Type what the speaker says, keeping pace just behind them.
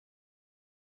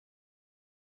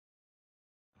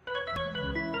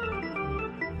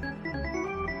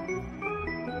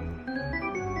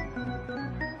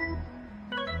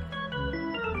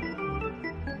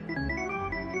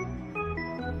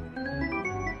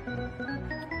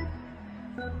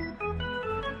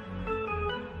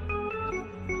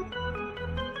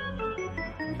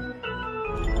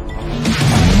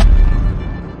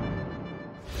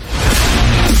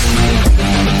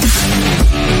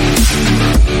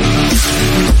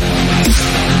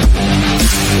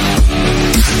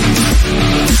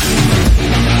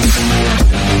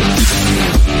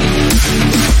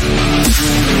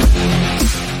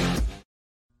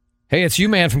Hey, it's you,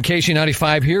 man, from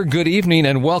KC95 here. Good evening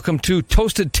and welcome to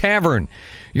Toasted Tavern.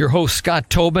 Your host, Scott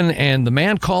Tobin, and the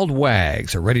man called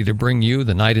Wags are ready to bring you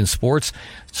the night in sports.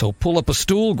 So pull up a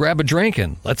stool, grab a drink,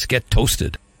 and let's get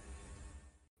toasted.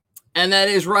 And that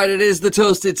is right. It is the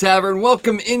Toasted Tavern.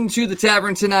 Welcome into the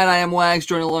tavern tonight. I am Wags,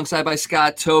 joined alongside by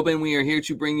Scott Tobin. We are here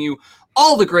to bring you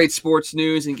all the great sports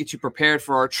news and get you prepared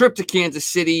for our trip to Kansas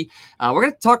City. We're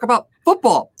going to talk about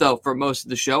football, though, for most of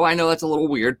the show. I know that's a little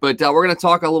weird, but we're going to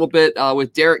talk a little bit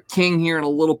with Derek King here in a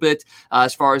little bit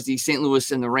as far as the St. Louis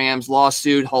and the Rams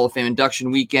lawsuit, Hall of Fame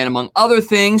induction weekend, among other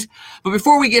things. But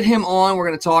before we get him on, we're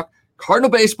going to talk Cardinal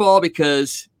baseball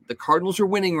because the Cardinals are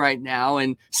winning right now.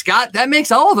 And, Scott, that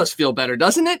makes all of us feel better,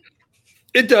 doesn't it?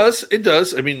 It does. It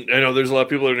does. I mean, I know there's a lot of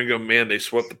people that are going to go, man, they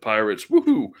swept the Pirates.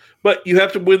 Woohoo. But you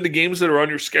have to win the games that are on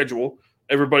your schedule.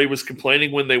 Everybody was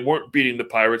complaining when they weren't beating the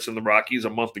Pirates and the Rockies a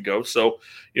month ago. So,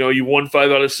 you won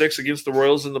 5 out of 6 against the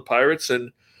Royals and the Pirates,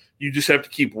 and you just have to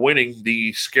keep winning.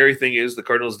 The scary thing is the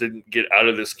Cardinals didn't get out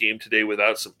of this game today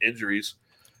without some injuries.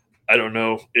 I don't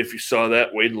know if you saw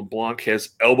that. Wade LeBlanc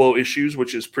has elbow issues,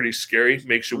 which is pretty scary.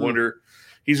 Makes you wonder.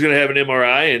 He's going to have an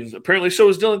MRI, and apparently so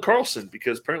is Dylan Carlson,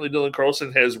 because apparently Dylan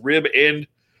Carlson has rib and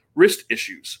wrist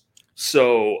issues.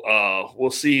 So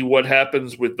we'll see what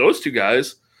happens with those two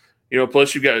guys.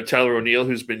 Plus you've got Tyler O'Neill,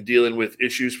 who's been dealing with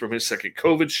issues from his second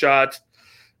COVID shot.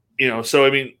 So,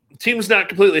 I mean, team's not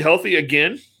completely healthy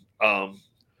again.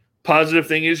 Positive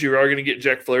thing is you are going to get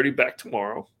Jack Flaherty back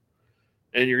tomorrow,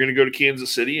 and you're going to go to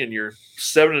Kansas City, and you're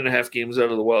 7.5 games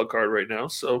out of the wild card right now.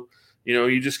 So,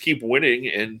 you just keep winning,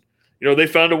 and they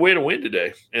found a way to win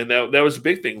today, and that was a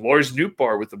big thing. Lars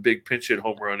Nootbaar with a big pinch hit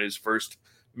home run, his first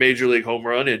major league home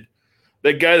run, and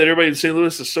that guy that everybody in St.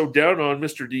 Louis is so down on,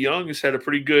 Mr. DeYoung, has had a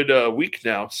pretty good week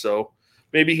now, so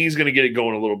maybe he's going to get it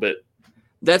going a little bit.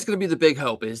 That's going to be the big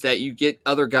hope, is that you get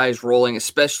other guys rolling,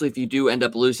 especially if you do end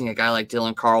up losing a guy like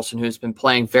Dylan Carlson, who's been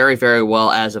playing very, very well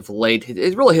as of late.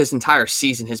 Really, his entire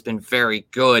season has been very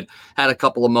good. Had a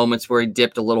couple of moments where he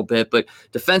dipped a little bit, but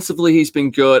defensively he's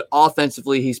been good.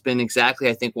 Offensively, he's been exactly,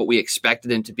 I think, what we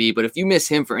expected him to be. But if you miss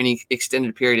him for any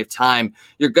extended period of time,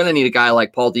 you're going to need a guy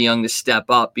like Paul DeYoung to step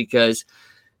up, because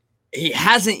he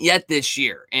hasn't yet this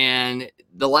year. And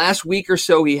the last week or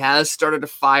so, he has started to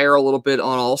fire a little bit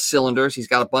on all cylinders. He's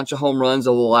got a bunch of home runs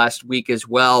over the last week as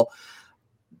well.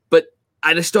 But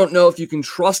I just don't know if you can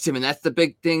trust him. And that's the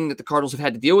big thing that the Cardinals have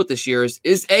had to deal with this year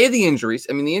is A, the injuries.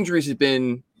 I mean, the injuries have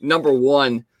been, number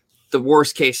one, the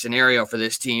worst case scenario for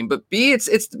this team. But B,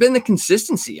 it's been the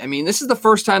consistency. I mean, this is the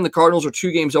first time the Cardinals are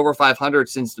 2 games over 500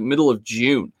 since the middle of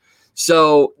June.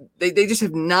 So they just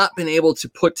have not been able to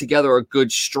put together a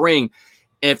good string.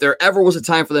 And if there ever was a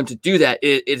time for them to do that,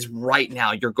 it is right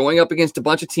now. You're going up against a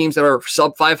bunch of teams that are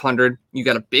sub 500. You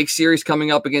got a big series coming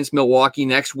up against Milwaukee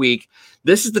next week.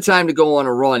 This is the time to go on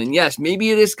a run. And yes, maybe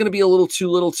it is going to be a little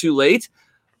too late,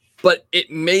 but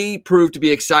it may prove to be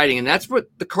exciting. And that's what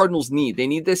the Cardinals need. They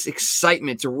need this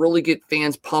excitement to really get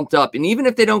fans pumped up. And even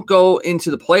if they don't go into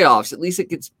the playoffs, at least it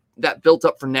gets that built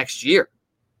up for next year.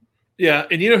 Yeah,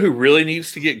 and you know who really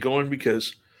needs to get going?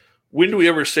 Because when do we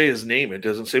ever say his name? It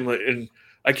doesn't seem like, and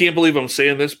I can't believe I'm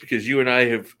saying this because you and I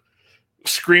have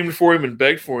screamed for him and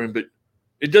begged for him, but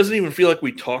it doesn't even feel like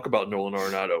we talk about Nolan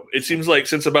Arenado. It seems like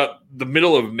since about the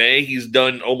middle of May, he's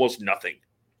done almost nothing.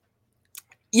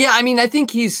 Yeah, I mean, I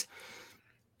think he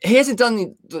hasn't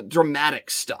done the dramatic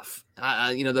stuff.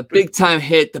 The big-time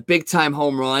hit, the big-time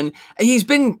home run. He's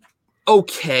been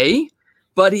okay,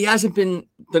 but he hasn't been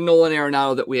the Nolan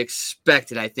Arenado that we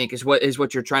expected, I think, is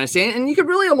what you're trying to say. And you could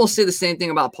really almost say the same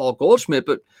thing about Paul Goldschmidt,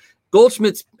 but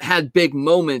Goldschmidt's had big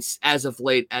moments as of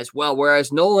late as well,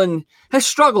 whereas Nolan has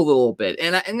struggled a little bit.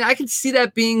 And I can see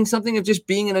that being something of just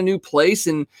being in a new place.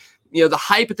 And, the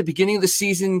hype at the beginning of the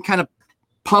season kind of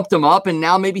pumped him up, and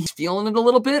now maybe he's feeling it a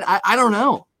little bit. I don't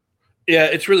know. Yeah,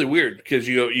 it's really weird because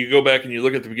you go back and you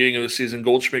look at the beginning of the season,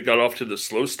 Goldschmidt got off to the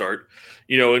slow start,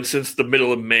 and since the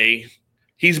middle of May,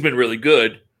 he's been really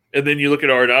good. And then you look at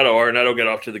Arenado got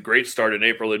off to the great start in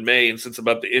April and May. And since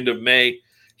about the end of May,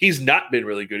 he's not been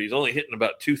really good. He's only hitting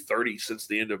about 230 since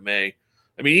the end of May.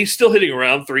 I mean, he's still hitting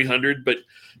around 300, but,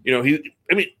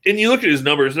 and you look at his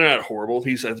numbers, they're not horrible.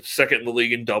 He's second in the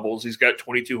league in doubles. He's got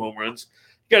 22 home runs.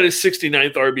 He got his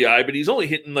 69th RBI, but he's only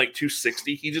hitting like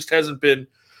 260. He just hasn't been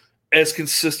as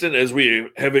consistent as we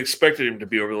have expected him to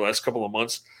be over the last couple of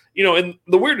months. And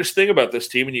the weirdest thing about this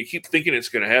team, and you keep thinking it's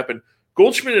going to happen,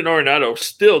 Goldschmidt and Arenado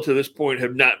still to this point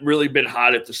have not really been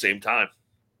hot at the same time.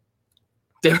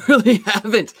 They really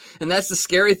haven't. And that's the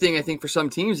scary thing, I think, for some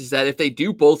teams is that if they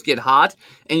do both get hot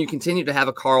and you continue to have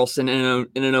a Carlson and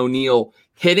an O'Neill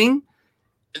hitting,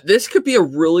 This could be a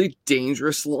really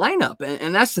dangerous lineup.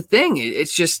 And that's the thing.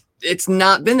 It's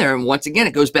not been there. And once again,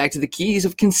 it goes back to the keys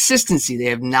of consistency. They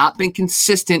have not been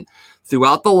consistent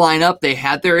throughout the lineup. They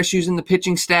had their issues in the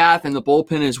pitching staff and the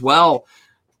bullpen as well.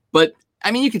 But,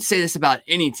 I mean, you could say this about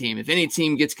any team. If any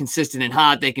team gets consistent and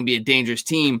hot, they can be a dangerous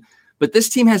team. But this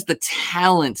team has the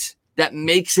talent that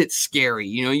makes it scary.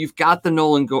 You know, you've got the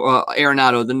Nolan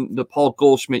Arenado, the Paul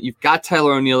Goldschmidt. You've got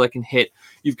Tyler O'Neill that can hit.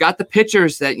 You've got the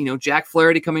pitchers that, you know, Jack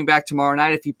Flaherty coming back tomorrow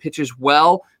night. If he pitches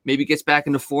well, maybe gets back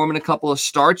into form in a couple of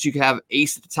starts, you can have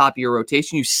ace at the top of your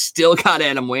rotation. You still got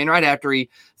Adam Wainwright after he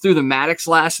threw the Maddox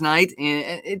last night.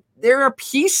 And there are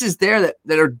pieces there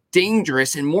that are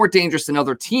dangerous and more dangerous than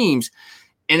other teams.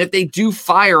 And if they do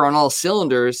fire on all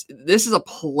cylinders, this is a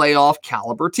playoff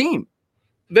caliber team.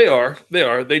 They are.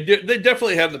 They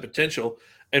definitely have the potential.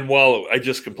 And while I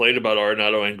just complained about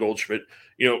Arenado and Goldschmidt,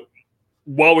 you know,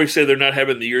 while we say they're not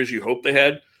having the years you hope they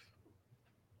had,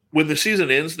 when the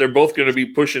season ends, they're both going to be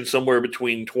pushing somewhere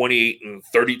between 28 and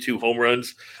 32 home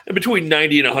runs and between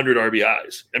 90 and 100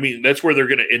 RBIs. I mean, that's where they're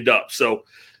going to end up. So,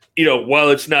 you know,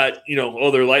 while it's not, you know,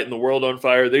 oh, they're lighting the world on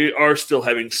fire, they are still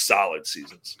having solid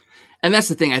seasons. And that's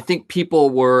the thing. I think people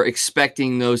were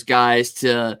expecting those guys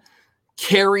to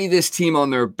carry this team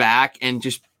on their back and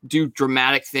just do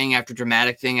dramatic thing after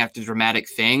dramatic thing after dramatic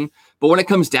thing. But when it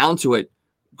comes down to it,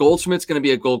 Goldschmidt's going to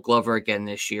be a Gold Glover again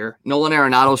this year. Nolan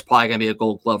Arenado is probably going to be a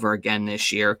Gold Glover again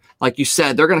this year. Like you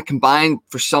said, they're going to combine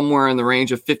for somewhere in the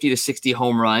range of 50 to 60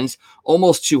 home runs,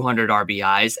 almost 200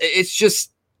 RBIs. It's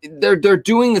just they're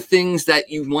doing the things that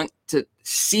you want to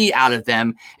see out of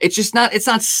them. It's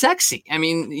not sexy. I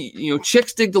mean, you know,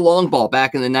 chicks dig the long ball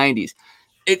back in the 90s.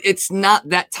 It's not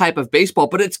that type of baseball,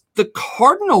 but it's the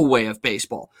Cardinal way of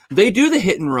baseball. They do the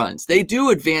hit and runs. They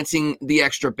do advancing the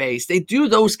extra base. They do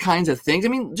those kinds of things. I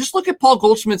mean, just look at Paul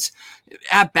Goldschmidt's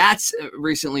at-bats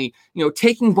recently, you know,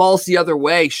 taking balls the other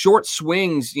way, short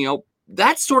swings, you know,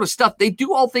 that sort of stuff. They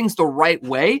do all things the right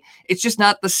way. It's just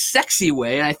not the sexy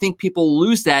way, and I think people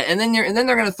lose that. And then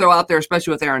they're going to throw out there,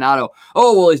 especially with Arenado,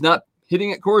 oh, well, he's not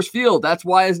hitting at Coors Field. That's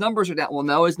why his numbers are down. Well,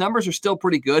 no, his numbers are still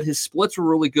pretty good. His splits were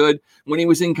really good when he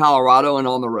was in Colorado and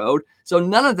on the road. So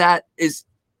none of that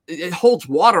it holds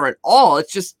water at all.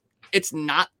 It's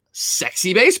not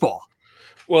sexy baseball.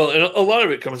 Well, and a lot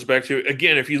of it comes back to,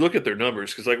 again, if you look at their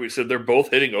numbers, because like we said, they're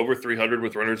both hitting over 300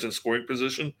 with runners in scoring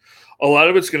position. A lot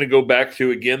of it's going to go back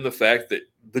to, again, the fact that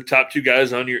the top two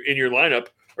guys in your lineup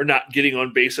are not getting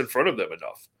on base in front of them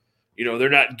enough. You know, they're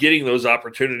not getting those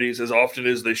opportunities as often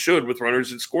as they should with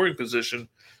runners in scoring position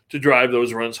to drive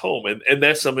those runs home. And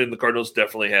that's something the Cardinals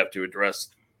definitely have to address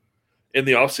in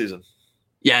the offseason.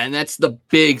 Yeah, and that's the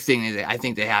big thing that I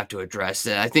think they have to address.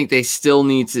 I think they still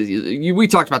need to – we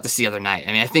talked about this the other night.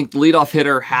 I mean, I think the leadoff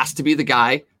hitter has to be the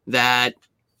guy that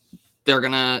they're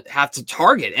going to have to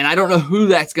target. And I don't know who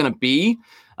that's going to be.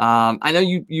 I know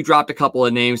you dropped a couple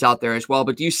of names out there as well,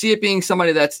 but do you see it being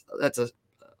somebody that's a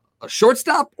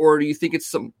shortstop, or do you think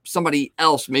it's somebody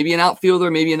else, maybe an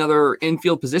outfielder, maybe another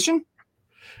infield position?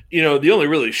 You know, the only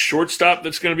really shortstop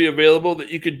that's going to be available that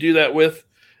you could do that with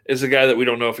is a guy that we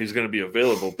don't know if he's going to be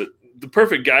available, but the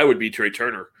perfect guy would be Trey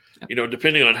Turner. Yeah. You know,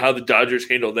 depending on how the Dodgers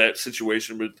handle that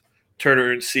situation with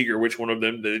Turner and Seager, which one of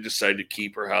them they decide to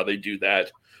keep or how they do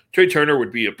that. Trey Turner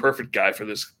would be a perfect guy for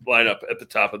this lineup at the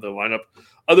top of the lineup.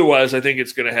 Otherwise, I think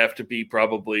it's going to have to be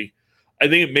I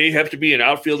think it may have to be an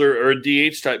outfielder or a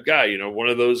DH type guy, you know, one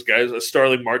of those guys, a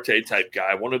Starling Marte type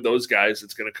guy, one of those guys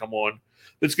that's going to come on,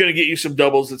 that's going to get you some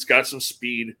doubles, that's got some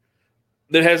speed,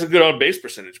 that has a good on-base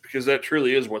percentage, because that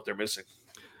truly is what they're missing.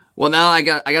 Well, now I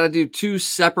got to do two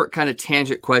separate kind of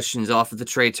tangent questions off of the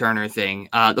Trey Turner thing.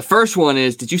 The first one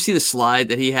is, did you see the slide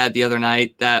that he had the other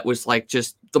night that was like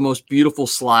just the most beautiful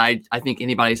slide I think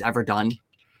anybody's ever done?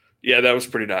 Yeah, that was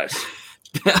pretty nice.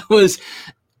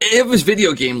 It was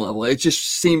video game level. It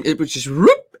was just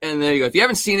whoop, and there you go. If you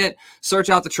haven't seen it, search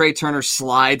out the Trey Turner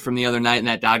slide from the other night in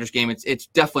that Dodgers game. It's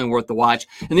definitely worth the watch.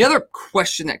 And the other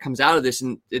question that comes out of this,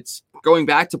 and it's going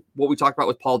back to what we talked about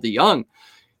with Paul DeJong.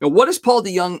 You know, what does Paul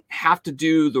DeJong have to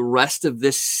do the rest of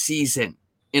this season,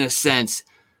 in a sense,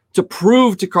 to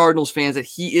prove to Cardinals fans that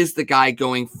he is the guy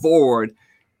going forward?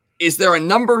 Is there a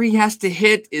number he has to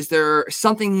hit? Is there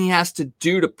something he has to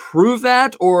do to prove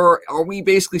that? Or are we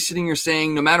basically sitting here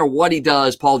saying no matter what he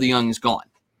does, Paul DeJong is gone?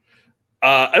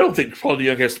 I don't think Paul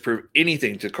DeJong has to prove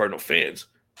anything to Cardinal fans.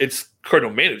 It's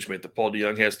Cardinal management that Paul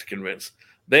DeJong has to convince.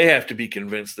 They have to be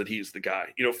convinced that he's the guy.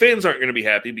 You know, fans aren't going to be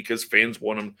happy because fans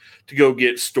want him to go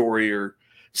get Story or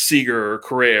Seager or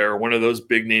Correa or one of those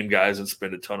big name guys and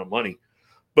spend a ton of money.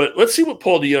 But let's see what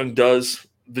Paul DeJong does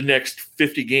the next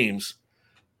 50 games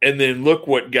And then look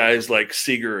what guys like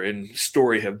Seager and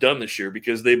Story have done this year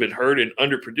because they've been hurt and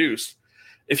underproduced.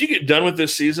 If you get done with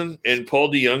this season and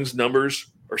Paul DeYoung's numbers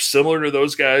are similar to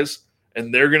those guys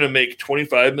and they're going to make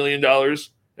 $25 million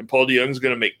and Paul DeYoung's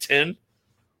going to make 10,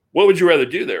 what would you rather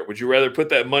do there? Would you rather put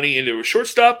that money into a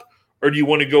shortstop, or do you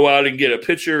want to go out and get a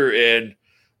pitcher and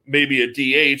maybe a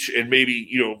DH and maybe,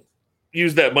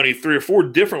 use that money 3 or 4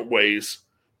 different ways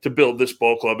to build this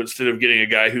ball club instead of getting a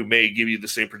guy who may give you the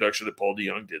same production that Paul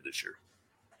DeYoung did this year?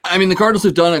 I mean, the Cardinals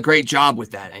have done a great job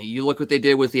with that. You look what they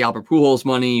did with the Albert Pujols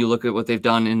money. You look at what they've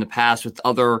done in the past with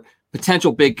other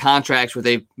potential big contracts where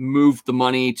they've moved the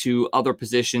money to other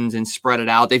positions and spread it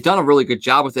out. They've done a really good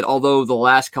job with it, although the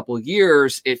last couple of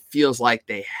years, it feels like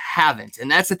they haven't. And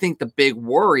that's, I think, the big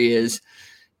worry is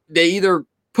they either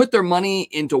put their money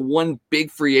into one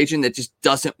big free agent that just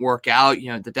doesn't work out,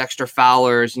 the Dexter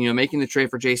Fowlers, making the trade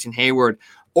for Jason Hayward,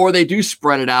 or they do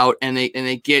spread it out and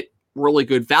they get really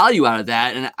good value out of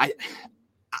that. And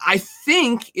I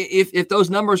think if those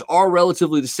numbers are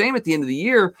relatively the same at the end of the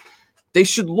year, they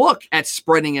should look at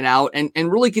spreading it out and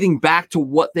really getting back to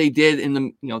what they did in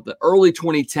the early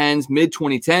 2010s, mid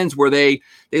 2010s, where they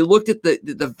looked at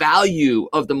the value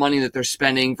of the money that they're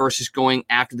spending versus going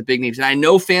after the big names. And I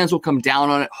know fans will come down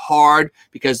on it hard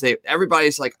because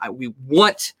everybody's like, we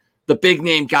want the big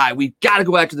name guy. We've got to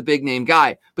go after the big name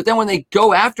guy. But then when they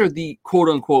go after the quote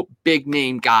unquote big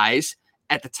name guys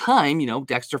at the time,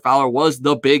 Dexter Fowler was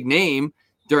the big name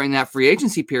during that free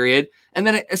agency period. And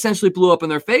then it essentially blew up in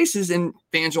their faces and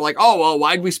fans are like, oh, well,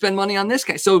 why'd we spend money on this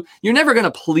guy? So you're never going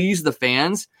to please the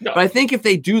fans. No. But I think if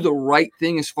they do the right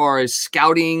thing as far as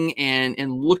scouting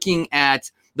and looking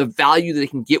at the value that they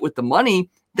can get with the money,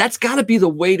 that's got to be the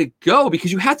way to go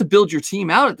because you have to build your team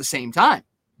out at the same time.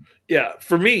 Yeah,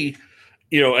 for me,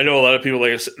 I know a lot of people,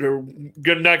 like I said, are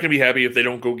not going to be happy if they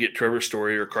don't go get Trevor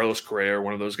Story or Carlos Correa or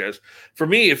one of those guys. For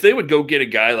me, if they would go get a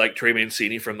guy like Trey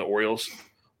Mancini from the Orioles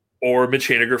or Mitch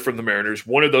Haniger from the Mariners,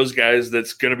 one of those guys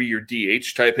that's going to be your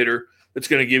DH type hitter, that's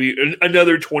going to give you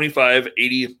another 25,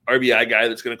 80 RBI guy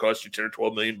that's going to cost you 10 or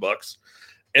 12 million bucks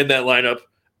in that lineup,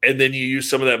 and then you use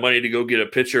some of that money to go get a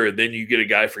pitcher, and then you get a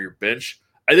guy for your bench.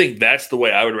 I think that's the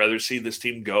way I would rather see this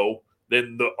team go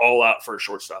than the all out for a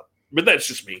shortstop. But that's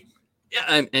just me.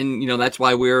 Yeah, and that's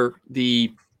why we're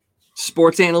the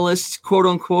sports analysts, quote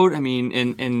unquote. I mean,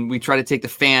 and we try to take the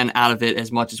fan out of it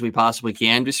as much as we possibly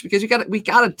can, just because we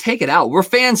gotta take it out. We're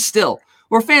fans still.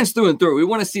 We're fans through and through. We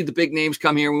want to see the big names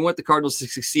come here. We want the Cardinals to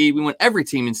succeed. We want every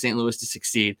team in St. Louis to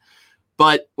succeed.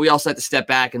 But we also have to step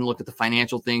back and look at the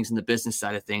financial things and the business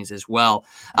side of things as well.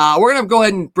 We're going to go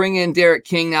ahead and bring in Derek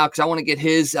King now because I want to get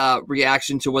his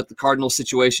reaction to what the Cardinals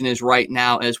situation is right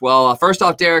now as well. First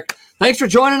off, Derek, thanks for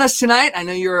joining us tonight. I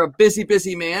know you're a busy,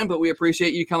 busy man, but we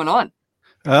appreciate you coming on.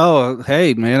 Oh,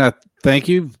 hey, man. Thank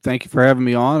you. Thank you for having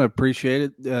me on. I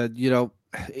appreciate it.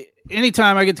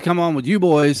 Anytime I get to come on with you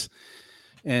boys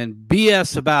and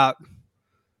BS about,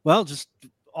 just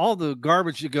all the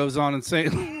garbage that goes on in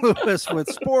St. Louis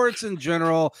with sports in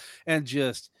general and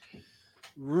just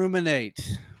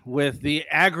ruminate with the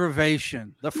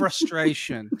aggravation, the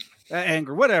frustration,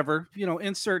 anger, whatever,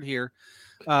 insert here.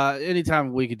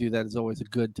 Anytime we could do that is always a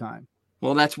good time.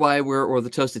 Well, that's why we're the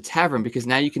Toasted Tavern, because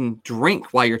now you can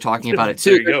drink while you're talking about it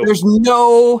too. There's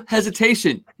no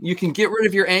hesitation. You can get rid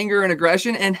of your anger and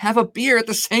aggression and have a beer at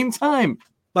the same time.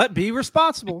 But be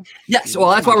responsible. Yes, well,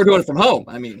 that's why we're doing it from home.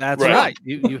 I mean, that's right.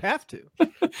 You have to.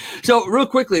 So, real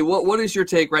quickly, what is your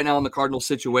take right now on the Cardinals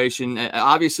situation?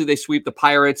 Obviously, they sweep the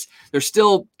Pirates. They're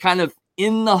still kind of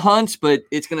in the hunt, but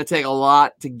it's going to take a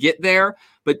lot to get there.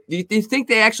 But do you think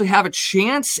they actually have a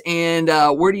chance? And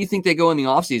where do you think they go in the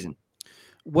offseason?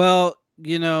 Well,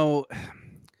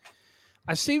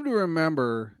 I seem to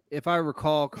remember, if I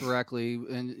recall correctly,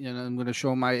 and I'm going to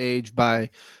show my age by,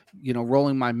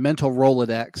 rolling my mental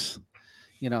Rolodex.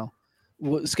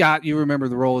 Scott, you remember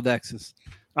the Rolodexes?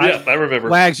 Yeah, I remember.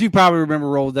 Wags, you probably remember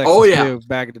Rolodexes too,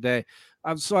 back in the day.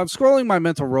 So I'm scrolling my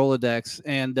mental Rolodex,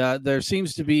 and there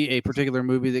seems to be a particular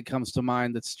movie that comes to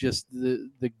mind that's just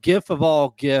the gif of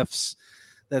all gifs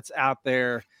that's out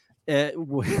there.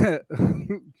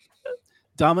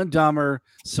 Dumb and Dumber.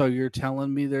 So you're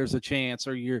telling me there's a chance,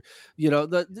 or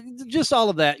just all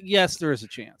of that. Yes, there is a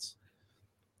chance,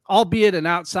 albeit an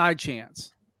outside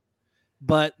chance.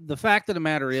 But the fact of the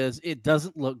matter is, it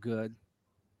doesn't look good.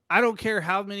 I don't care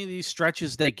how many of these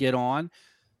stretches they get on.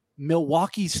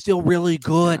 Milwaukee's still really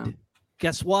good. Yeah.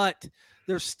 Guess what?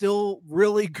 They're still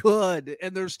really good,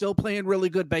 and they're still playing really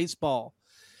good baseball.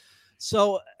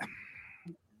 So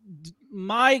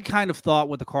my kind of thought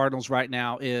with the Cardinals right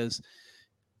now is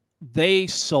they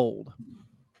sold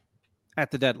at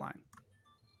the deadline.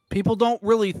 People don't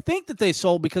really think that they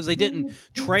sold because they didn't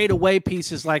trade away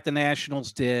pieces like the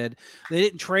Nationals did. They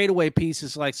didn't trade away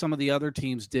pieces like some of the other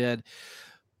teams did.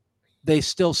 They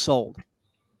still sold.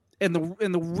 And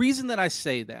the reason that I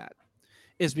say that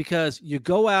is because you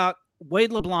go out,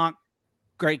 Wade LeBlanc,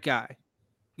 great guy.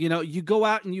 You know, you go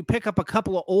out and you pick up a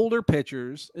couple of older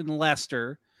pitchers in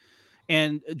Lester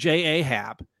and J.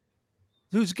 Ahab,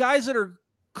 who's guys that are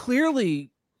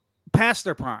clearly past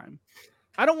their prime.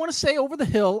 I don't want to say over the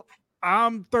hill.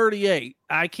 I'm 38.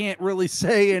 I can't really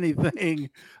say anything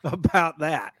about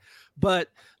that. But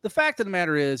the fact of the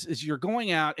matter is you're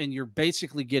going out and you're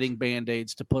basically getting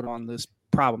Band-Aids to put on this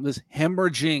problem, this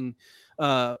hemorrhaging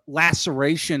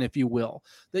laceration, if you will,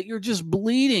 that you're just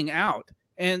bleeding out.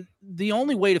 And the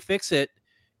only way to fix it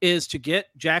is to get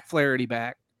Jack Flaherty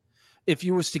back. If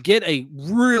you was to get a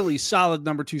really solid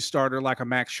number 2 starter like a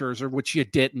Max Scherzer, which you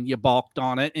didn't, you balked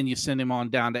on it and you send him on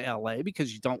down to LA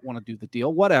because you don't want to do the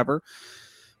deal, whatever.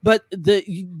 But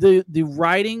the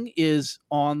writing is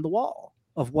on the wall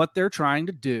of what they're trying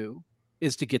to do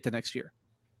is to get the next year.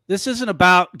 This isn't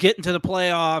about getting to the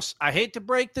playoffs. I hate to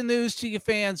break the news to you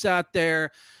fans out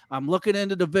there. I'm looking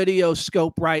into the video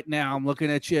scope right now. I'm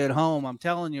looking at you at home. I'm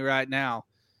telling you right now,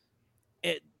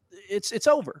 it's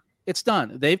over. It's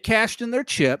done. They've cashed in their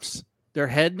chips. They're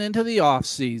heading into the off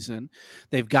season.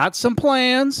 They've got some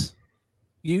plans.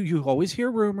 You always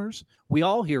hear rumors. We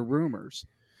all hear rumors.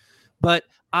 But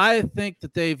I think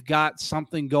that they've got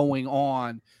something going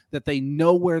on that they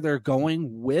know where they're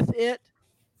going with it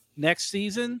next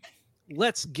season.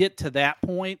 Let's get to that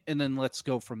point and then let's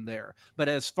go from there. But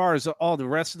as far as all the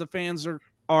rest of the fans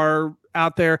are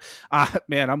out there,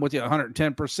 man, I'm with you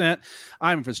 110%.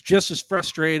 I'm just as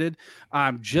frustrated.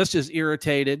 I'm just as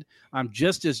irritated. I'm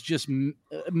just as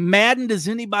maddened as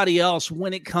anybody else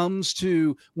when it comes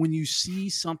to when you see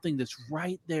something that's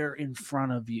right there in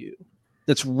front of you,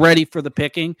 that's ready for the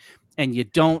picking, and you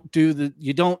don't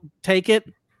take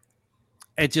it.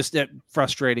 It's just that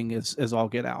frustrating as all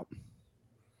get out.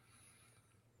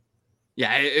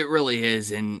 Yeah, it really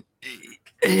is. And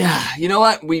yeah, you know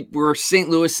what? We're St.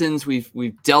 Louisans.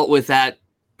 We've dealt with that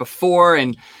before,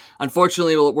 and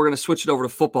unfortunately, we're going to switch it over to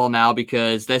football now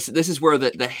because this is where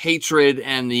the hatred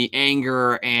and the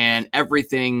anger and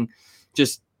everything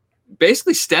just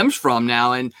basically stems from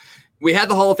now. And we had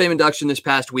the Hall of Fame induction this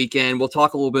past weekend. We'll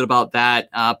talk a little bit about that,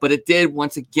 but it did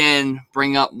once again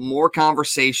bring up more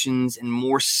conversations and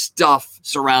more stuff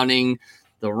surrounding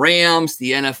the Rams,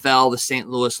 the NFL, the St.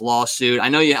 Louis lawsuit. I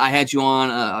know I had you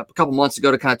on a couple months ago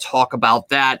to kind of talk about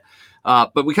that,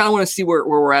 but we kind of want to see where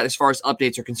we're at as far as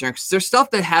updates are concerned, because there's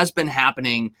stuff that has been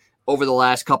happening over the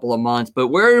last couple of months, but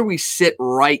where do we sit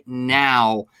right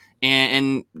now?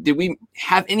 And did we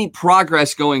have any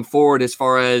progress going forward as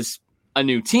far as a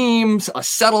new team, a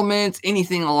settlement,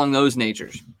 anything along those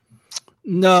natures?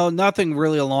 No, nothing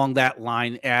really along that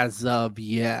line as of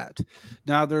yet.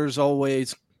 Now, there's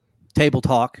always table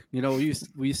talk. You know,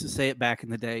 we used to say it back in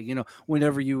the day, you know,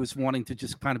 whenever you was wanting to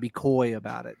just kind of be coy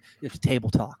about it, it's table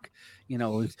talk. You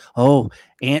know,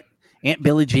 Aunt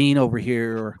Billie Jean over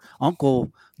here or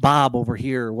Uncle Bob over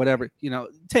here or whatever, you know,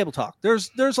 table talk. There's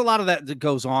a lot of that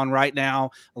goes on right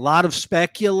now. A lot of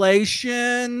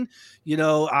speculation. You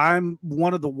know, I'm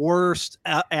one of the worst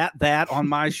at that on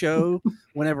my show.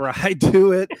 Whenever I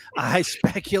do it, I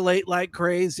speculate like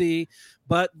crazy.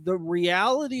 But the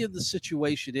reality of the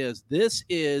situation is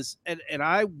and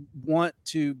I want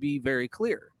to be very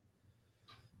clear,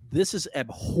 this is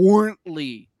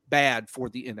abhorrently bad for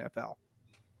the NFL.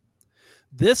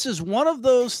 This is one of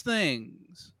those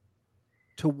things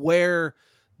to where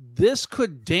this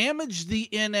could damage the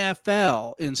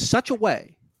NFL in such a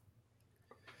way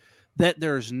that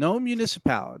there's no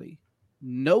municipality,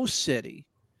 no city,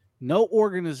 no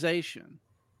organization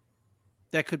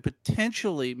that could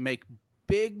potentially make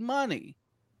big money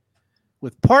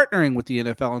with partnering with the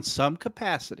NFL in some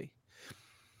capacity,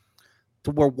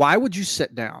 to where why would you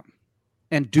sit down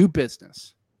and do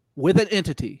business with an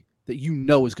entity that you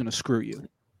know is going to screw you?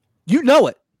 You know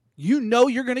it. You know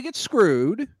you're going to get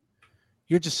screwed.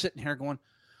 You're just sitting here going,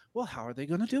 well, how are they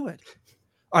going to do it?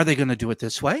 Are they going to do it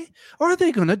this way? Or are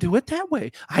they going to do it that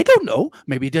way? I don't know.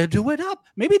 Maybe they'll do it up.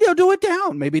 Maybe they'll do it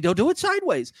down. Maybe they'll do it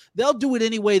sideways. They'll do it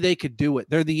any way they could do it.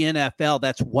 They're the NFL.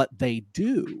 That's what they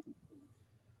do.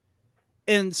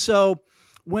 And so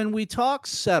when we talk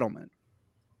settlement,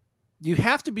 you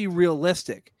have to be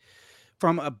realistic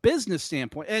from a business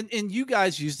standpoint. And you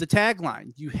guys use the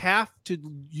tagline. You have to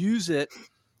use it.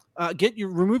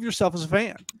 Remove yourself as a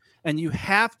fan. And you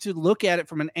have to look at it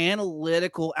from an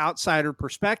analytical outsider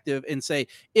perspective and say,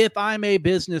 if I'm a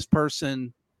business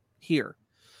person here,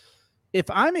 if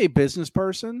I'm a business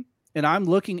person and I'm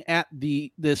looking at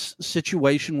this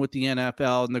situation with the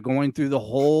NFL, and they're going through the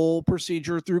whole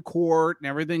procedure through court, and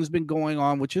everything's been going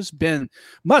on, which has been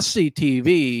must-see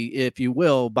TV, if you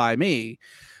will, by me.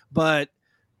 But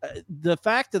the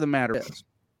fact of the matter is,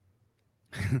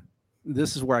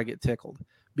 this is where I get tickled,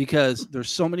 because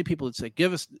there's so many people that say,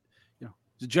 give us,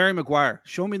 Jerry Maguire,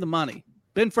 show me the money.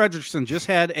 Ben Fredrickson just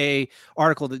had a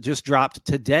article that just dropped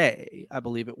today, I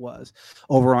believe it was,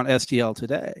 over on STL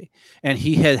Today. And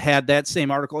he had that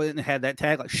same article and had that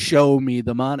tag, like, show me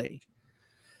the money.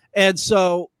 And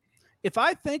so if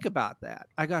I think about that,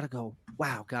 I got to go,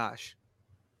 wow, gosh,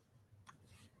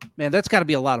 man, that's got to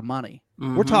be a lot of money.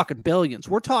 Mm-hmm. We're talking billions.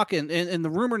 We're talking, and the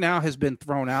rumor now has been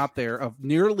thrown out there of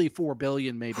nearly $4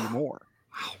 billion, maybe more.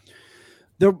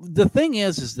 The thing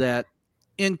is that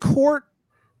in court,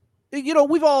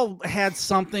 we've all had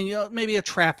something, maybe a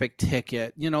traffic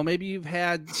ticket, maybe you've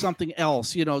had something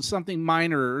else, something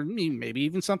minor, maybe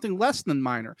even something less than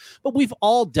minor, but we've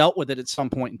all dealt with it at some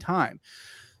point in time.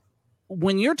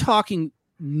 When you're talking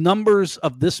numbers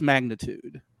of this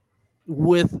magnitude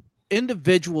with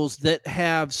individuals that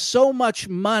have so much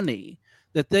money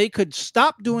that they could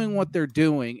stop doing what they're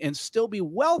doing and still be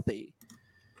wealthy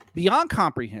beyond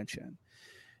comprehension,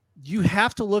 you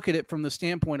have to look at it from the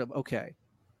standpoint of, okay,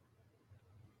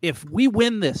 if we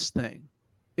win this thing,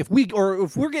 if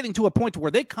we're getting to a point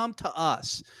where they come to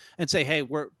us and say, hey,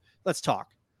 let's talk.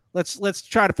 Let's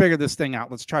try to figure this thing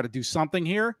out. Let's try to do something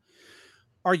here.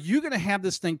 Are you going to have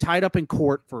this thing tied up in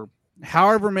court for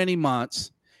however many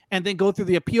months and then go through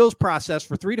the appeals process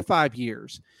for 3 to 5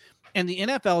 years? And the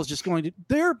NFL is just going to,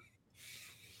 they're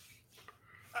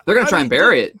going to try and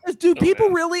bury it. Do people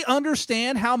really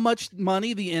understand how much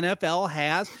money the NFL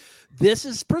has? This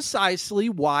is precisely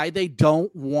why they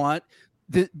don't want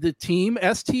the team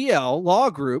STL Law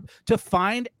Group to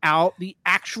find out the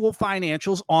actual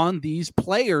financials on these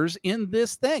players in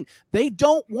this thing. They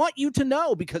don't want you to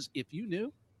know, because if you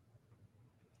knew,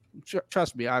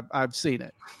 trust me, I've seen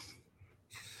it.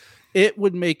 It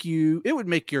would make your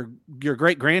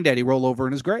great granddaddy roll over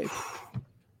in his grave.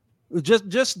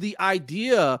 Just the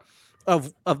idea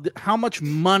of how much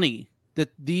money that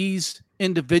these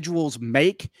individuals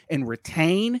make and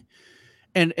retain,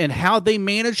 and how they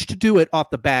manage to do it off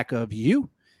the back of you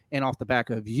and off the back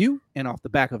of you and off the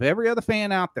back of every other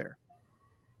fan out there.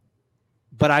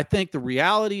 But I think the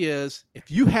reality is,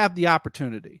 if you have the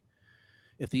opportunity,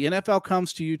 if the NFL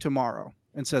comes to you tomorrow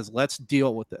and says, let's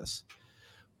deal with this,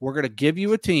 we're going to give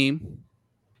you a team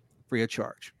free of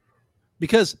charge.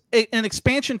 Because an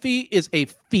expansion fee is a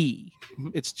fee.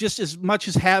 It's just as much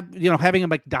as having a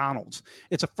McDonald's.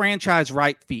 It's a franchise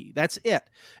right fee. That's it.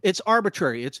 It's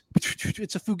arbitrary. It's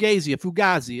a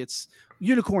fugazi. It's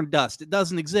unicorn dust. It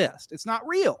doesn't exist. It's not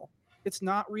real. It's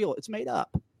not real. It's made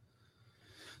up.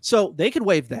 So they could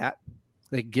waive that.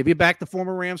 They can give you back the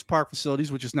former Rams Park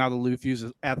facilities, which is now the Lou Fuse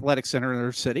Athletic Center in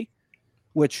their city,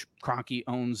 which Kroenke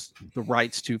owns the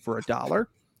rights to for $1.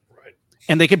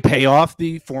 And they can pay off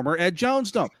the former Ed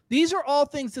Jones Dome. These are all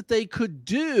things that they could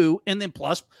do. And then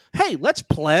plus, hey, let's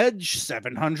pledge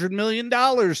 $700 million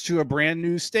to a brand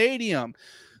new stadium.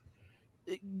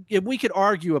 We could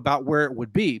argue about where it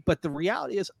would be. But the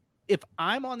reality is, if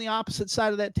I'm on the opposite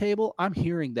side of that table, I'm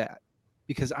hearing that,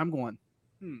 because I'm going,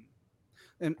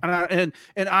 And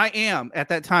I am at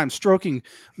that time stroking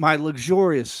my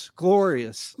luxurious,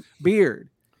 glorious beard.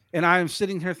 And I am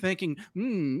sitting here thinking,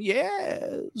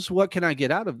 yes, what can I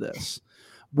get out of this?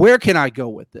 Where can I go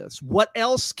with this? What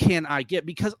else can I get?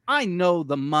 Because I know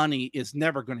the money is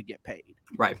never going to get paid.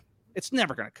 Right. It's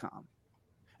never going to come.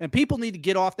 And people need to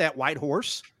get off that white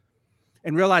horse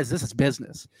and realize this is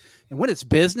business. And when it's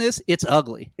business, it's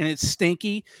ugly and it's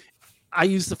stinky. I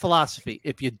use the philosophy: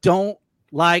 if you don't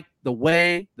like the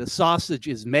way the sausage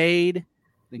is made,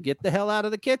 then get the hell out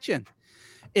of the kitchen.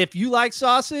 If you like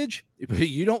sausage, if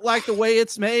you don't like the way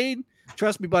it's made,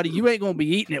 trust me, buddy, you ain't going to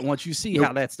be eating it once you see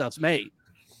how that stuff's made.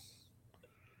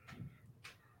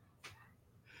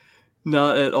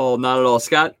 Not at all. Not at all.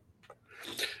 Scott?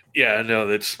 Yeah, no,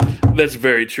 that's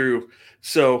very true.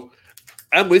 So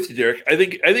I'm with you, Derek. I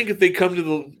think if they come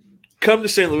to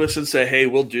St. Louis and say, hey,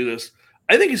 we'll do this,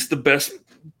 I think it's the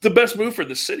best move for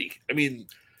the city. I mean,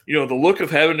 the look of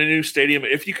having a new stadium,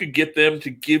 if you could get them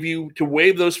to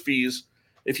waive those fees,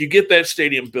 if you get that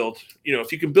stadium built,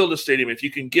 if you can build a stadium, if you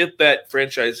can get that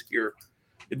franchise here,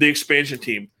 the expansion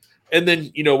team, and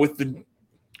then, with the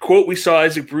quote we saw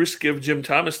Isaac Bruce give Jim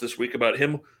Thomas this week about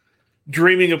him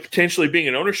dreaming of potentially being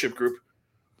an ownership group,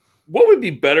 what would be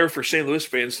better for St. Louis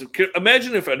fans?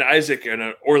 Imagine if an Isaac and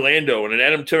an Orlando and an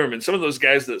Adam Timmerman, some of those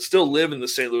guys that still live in the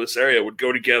St. Louis area, would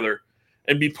go together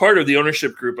and be part of the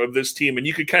ownership group of this team, and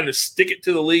you could kind of stick it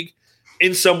to the league.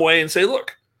 in some way and say,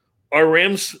 look, our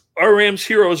Rams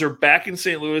heroes are back in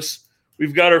St. Louis.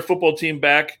 We've got our football team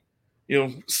back.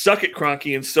 Suck it,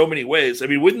 Kroenke, in so many ways. I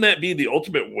mean, wouldn't that be the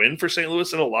ultimate win for St.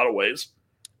 Louis in a lot of ways?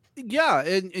 Yeah,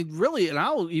 and really, and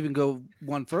I'll even go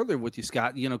one further with you,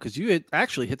 Scott, because you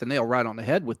actually hit the nail right on the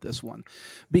head with this one,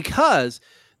 because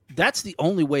that's the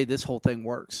only way this whole thing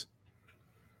works.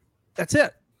 That's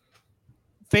it.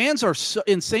 Fans are so,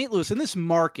 in St. Louis, in this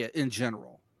market in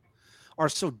general, are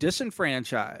so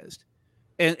disenfranchised,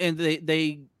 and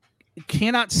they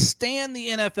cannot stand the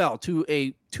NFL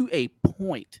to a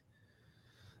point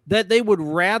that they would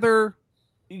rather,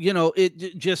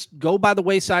 it just go by the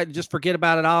wayside and just forget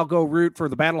about it. I'll go root for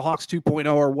the Battlehawks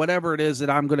 2.0 or whatever it is that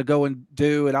I'm going to go and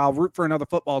do, and I'll root for another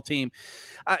football team.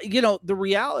 The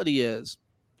reality is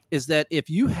that if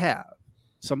you have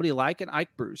somebody like an Ike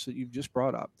Bruce that you've just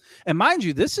brought up, and mind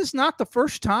you, this is not the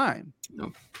first time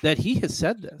that he has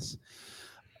said this.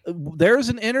 There's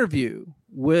an interview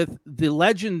with the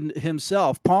legend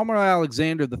himself, Palmer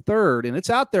Alexander III, and it's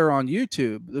out there on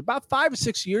YouTube. About 5 or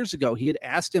 6 years ago, he had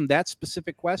asked him that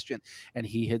specific question, and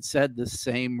he had said the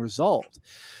same result.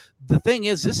 The thing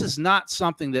is, this is not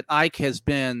something that Ike has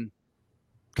been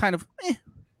kind of,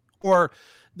 or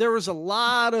there was a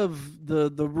lot of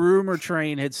the rumor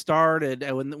train had started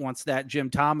once that Jim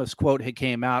Thomas quote had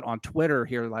came out on Twitter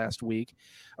here last week,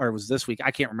 or it was this week.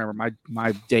 I can't remember.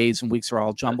 My days and weeks are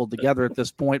all jumbled together at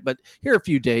this point. But here a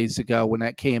few days ago when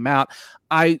that came out,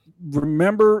 I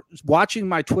remember watching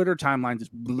my Twitter timeline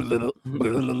just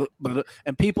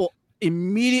and people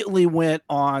immediately went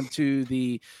on to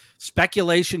the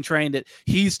speculation train that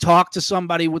he's talked to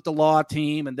somebody with the law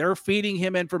team and they're feeding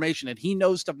him information and he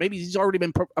knows stuff. Maybe he's already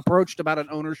been approached about an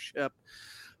ownership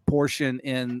portion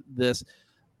in this.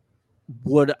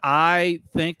 Would I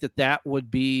think that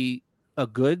would be a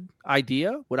good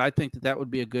idea? Would I think that would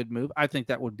be a good move? I think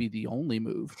that would be the only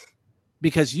move,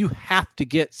 because you have to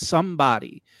get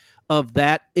somebody of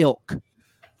that ilk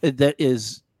that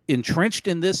is entrenched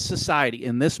in this society,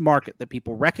 in this market, that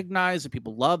people recognize, that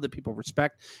people love, that people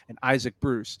respect, and Isaac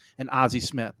Bruce and Ozzie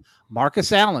Smith.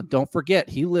 Marcus Allen, don't forget,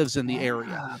 he lives in the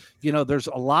area. There's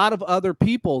a lot of other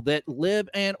people that live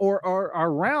and or are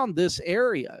around this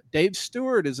area. Dave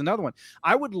Stewart is another one.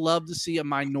 I would love to see a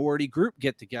minority group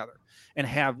get together and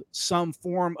have some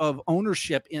form of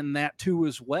ownership in that too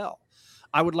as well.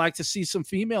 I would like to see some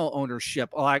female ownership,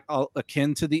 like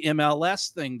akin to the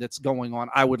MLS thing that's going on.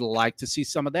 I would like to see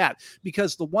some of that,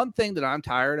 because the one thing that I'm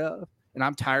tired of, and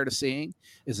I'm tired of seeing,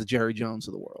 is the Jerry Jones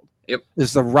of the world. Yep.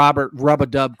 Is the Robert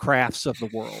Rub-a-Dub Crafts of the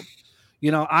world.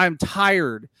 I'm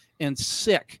tired and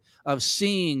sick of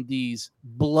seeing these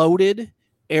bloated,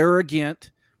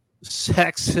 arrogant,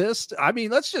 sexist. I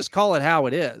mean, let's just call it how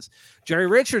it is. Jerry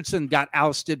Richardson got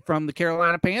ousted from the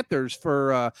Carolina Panthers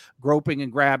for groping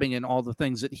and grabbing and all the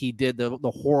things that he did, the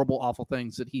horrible, awful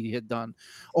things that he had done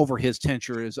over his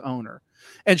tenure as owner.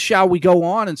 And shall we go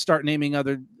on and start naming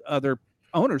other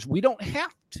owners? We don't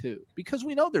have to, because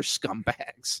we know they're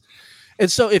scumbags.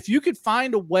 And so if you could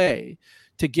find a way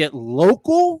to get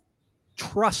local,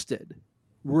 trusted,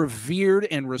 revered,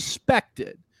 and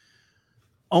respected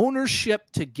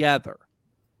ownership together,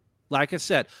 like I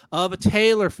said, of a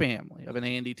Taylor family, of an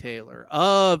Andy Taylor,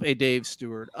 of a Dave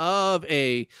Stewart, of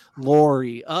a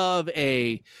Lori, of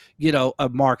a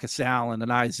Marcus Allen,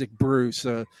 an Isaac Bruce,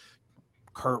 a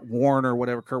Kurt Warner,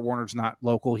 whatever. Kurt Warner's not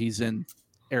local. He's in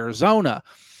Arizona.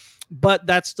 But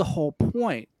that's the whole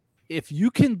point. If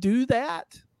you can do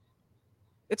that,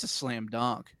 it's a slam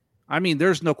dunk. I mean,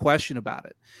 there's no question about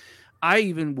it. I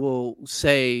even will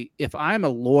say, if I'm a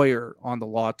lawyer on the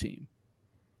law team,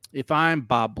 if I'm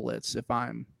Bob Blitz, if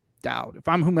I'm Dowd, if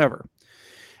I'm whomever,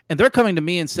 and they're coming to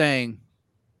me and saying,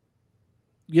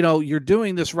 you're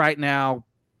doing this right now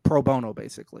pro bono,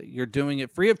 basically. You're doing it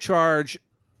free of charge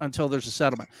until there's a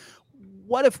settlement.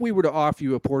 What if we were to offer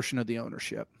you a portion of the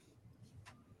ownership?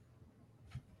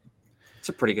 It's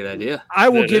a pretty good idea. I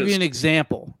will give you an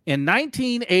example. In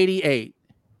 1988,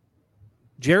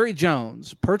 Jerry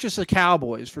Jones purchased the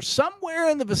Cowboys for somewhere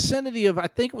in the vicinity of, I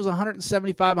think it was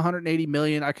 175, 180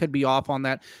 million. I could be off on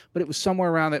that, but it was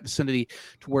somewhere around that vicinity,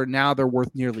 to where now they're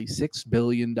worth nearly $6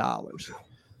 billion.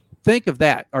 Think of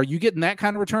that. Are you getting that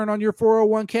kind of return on your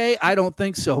 401k? I don't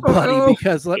think so, buddy,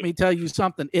 because let me tell you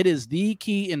something. It is the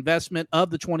key investment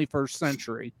of the 21st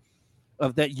century,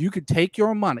 of that you could take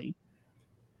your money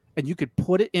and you could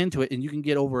put it into it and you can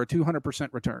get over a 200%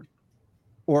 return.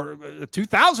 Or a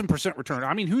 2,000% return.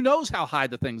 I mean, who knows how high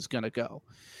the thing's going to go?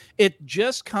 It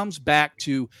just comes back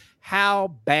to,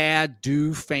 how bad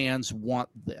do fans want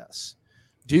this?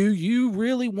 Do you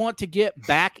really want to get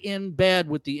back in bed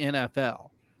with the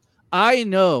NFL? I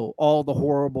know all the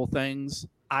horrible things.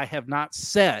 I have not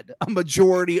said a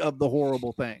majority of the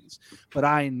horrible things, but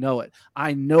I know it.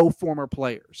 I know former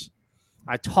players.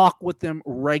 I talk with them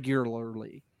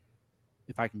regularly.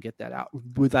 If I can get that out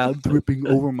without dripping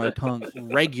over my tongue,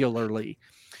 regularly.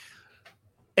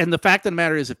 And the fact of the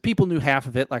matter is, if people knew half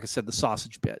of it, like I said, the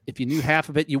sausage bit, if you knew half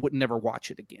of it, you would never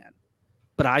watch it again.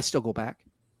 But I still go back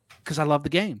because I love the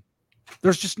game.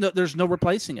 There's no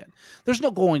replacing it. There's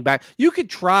no going back. You could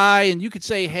try and you could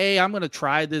say, hey, I'm going to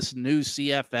try this new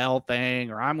CFL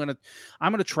thing, or I'm going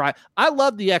to try. I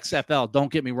love the XFL.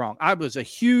 Don't get me wrong. I was a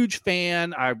huge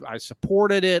fan. I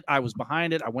supported it. I was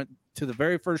behind it. I went to the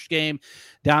very first game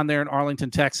down there in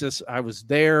Arlington, Texas. I was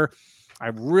there. I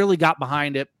really got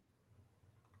behind it.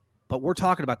 But we're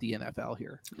talking about the NFL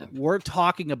here. Yeah. We're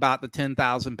talking about the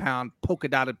 10,000-pound polka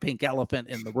dotted pink elephant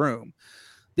in the room.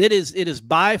 It is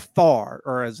by far,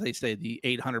 or as they say, the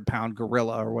 800-pound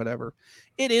gorilla or whatever.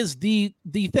 It is the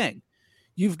thing.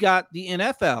 You've got the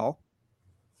NFL.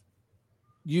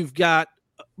 You've got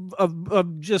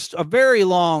just a very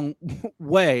long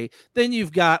way. Then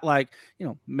you've got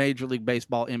Major League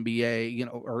Baseball, NBA,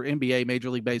 or NBA, Major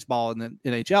League Baseball, and then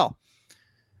NHL.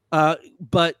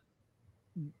 But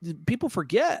people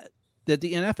forget that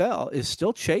the NFL is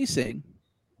still chasing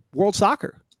world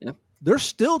soccer. Yeah. They're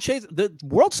still chasing. The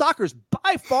world soccer is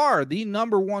by far the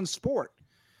number one sport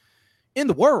in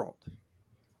the world,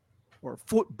 or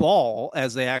football,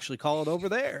 as they actually call it over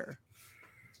there.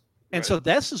 And so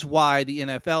this is why the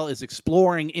NFL is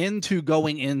exploring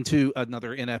going into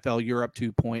another NFL Europe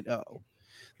 2.0.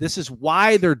 This is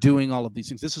why they're doing all of these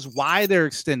things. This is why they're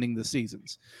extending the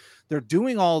seasons. They're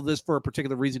doing all of this for a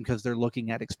particular reason, because they're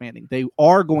looking at expanding. They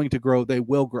are going to grow. They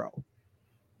will grow.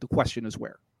 The question is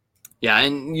where. Yeah,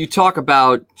 and you talk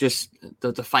about just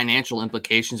the financial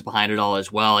implications behind it all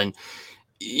as well. And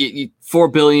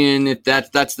 $4 billion, if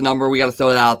that's the number, we got to throw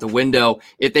it out the window.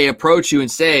 If they approach you and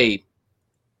say,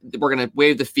 we're going to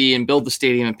waive the fee and build the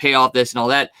stadium and pay off this and all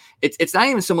that, it's not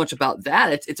even so much about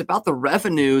that. It's about the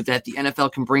revenue that the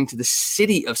NFL can bring to the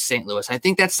city of St. Louis. I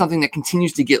think that's something that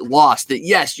continues to get lost. That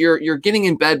yes, you're getting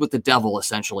in bed with the devil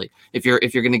essentially if you're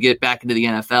going to get back into the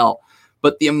NFL.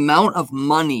 But the amount of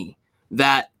money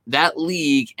that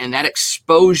league and that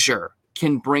exposure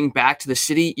can bring back to the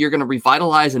city, you're going to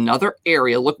revitalize another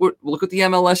area. Look what the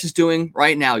MLS is doing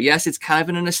right now. Yes, it's kind of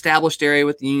in an established area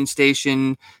with the Union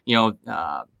Station,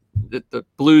 the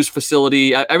Blues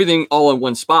facility, everything all in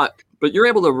one spot. But you're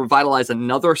able to revitalize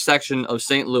another section of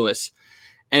St. Louis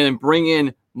and bring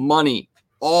in money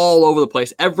all over the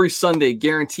place every Sunday,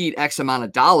 guaranteed X amount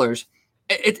of dollars.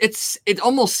 It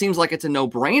almost seems like it's a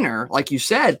no-brainer, like you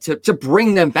said, to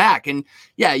bring them back. And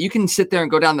yeah, you can sit there and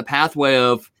go down the pathway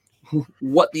of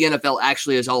what the NFL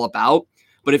actually is all about.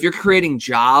 But if you're creating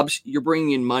jobs, you're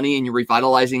bringing in money, and you're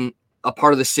revitalizing a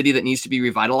part of the city that needs to be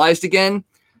revitalized again,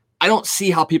 I don't see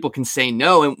how people can say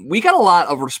no. And we got a lot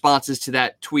of responses to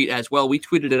that tweet as well. We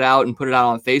tweeted it out and put it out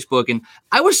on Facebook. And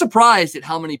I was surprised at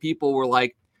how many people were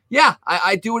like, yeah,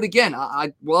 I do it again.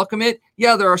 I'd welcome it.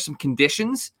 Yeah, there are some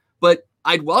conditions, but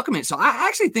I'd welcome it. So I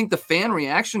actually think the fan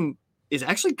reaction is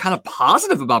actually kind of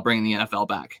positive about bringing the NFL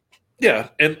back. Yeah,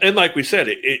 and like we said,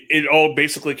 it all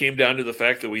basically came down to the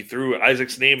fact that we threw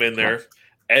Isaac's name in there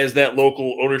as that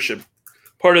local ownership,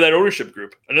 part of that ownership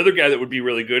group. Another guy that would be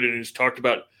really good and who's talked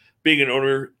about being an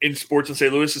owner in sports in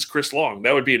St. Louis is Chris Long.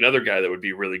 That would be another guy that would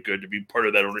be really good to be part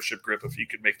of that ownership group if you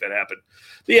could make that happen.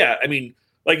 But yeah, I mean,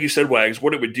 like you said, Wags,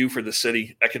 what it would do for the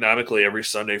city economically every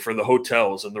Sunday, for the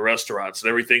hotels and the restaurants and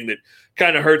everything that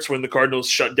kind of hurts when the Cardinals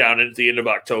shut down at the end of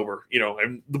October,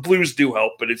 and the Blues do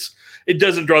help, but it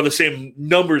doesn't draw the same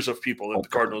numbers of people that the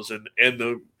Cardinals and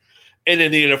then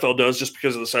the NFL does, just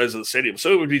because of the size of the stadium.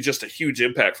 So it would be just a huge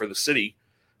impact for the city,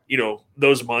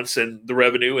 those months, and the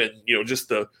revenue, and, just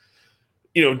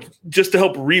to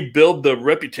help rebuild the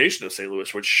reputation of St.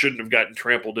 Louis, which shouldn't have gotten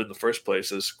trampled in the first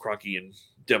place, as Kroenke and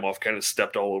Demoff kind of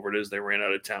stepped all over it as they ran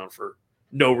out of town for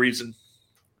no reason.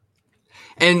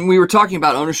 And we were talking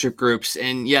about ownership groups,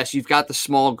 and yes, you've got the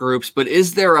small groups, but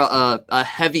is there a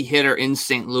heavy hitter in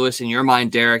St. Louis in your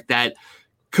mind, Derek, that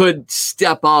could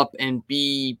step up and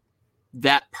be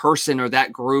that person or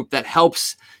that group that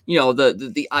helps,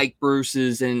 the Ike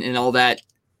Bruces and all that,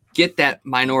 get that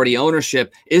minority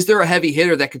ownership? Is there a heavy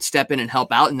hitter that could step in and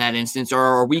help out in that instance, or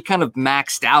are we kind of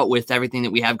maxed out with everything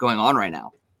that we have going on right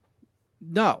now?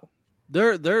 No,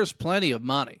 there's plenty of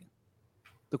money.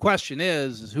 The question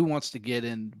is who wants to get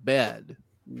in bed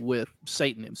with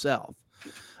Satan himself?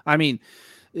 I mean,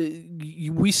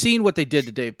 we seen what they did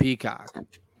to Dave Peacock.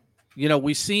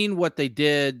 We seen what they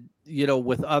did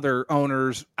with other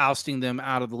owners ousting them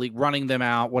out of the league, running them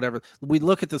out, whatever. We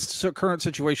look at the current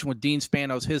situation with Dean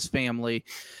Spanos, his family,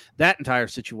 that entire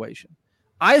situation.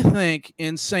 I think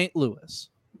in St. Louis,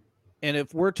 and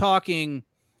if we're talking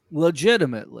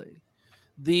legitimately,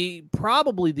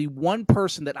 probably the one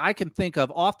person that I can think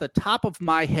of off the top of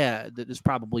my head that is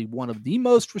probably one of the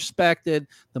most respected,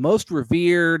 the most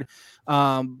revered,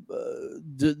 and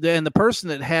the person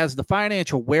that has the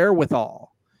financial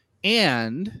wherewithal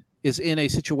and is in a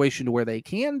situation to where they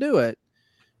can do it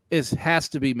has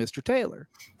to be Mr. Taylor.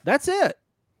 That's it.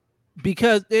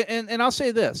 Because, and I'll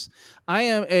say this, I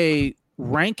am a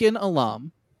Rankin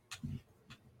alum.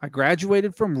 I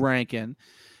graduated from Rankin,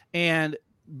 and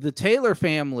the Taylor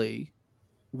family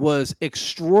was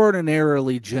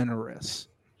extraordinarily generous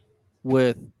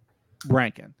with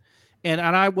Rankin. And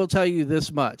I will tell you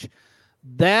this much.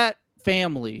 That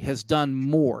family has done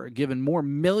more, given more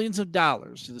millions of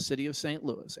dollars to the city of St.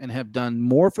 Louis, and have done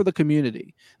more for the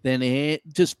community than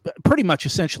just pretty much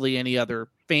essentially any other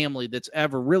family that's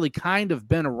ever really kind of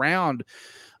been around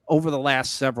over the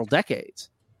last several decades.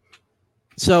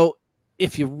 So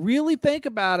if you really think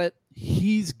about it,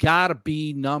 he's got to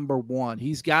be number one.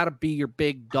 He's got to be your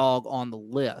big dog on the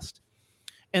list.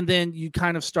 And then you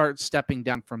kind of start stepping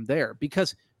down from there,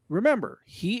 because remember,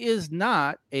 he is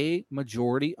not a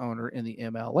majority owner in the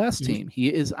MLS team.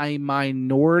 He is a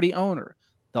minority owner.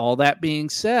 All that being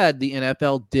said, the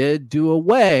NFL did do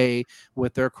away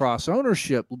with their cross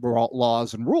ownership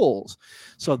laws and rules.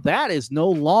 So that is no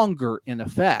longer in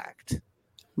effect.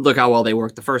 Look how well they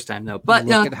worked the first time, though. But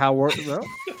look at how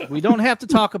we don't have to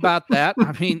talk about that.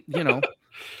 I mean,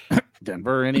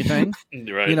 Denver or anything,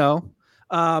 right.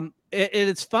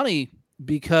 It's funny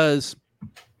because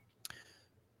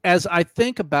as I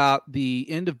think about the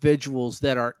individuals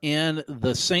that are in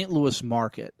the St. Louis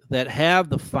market that have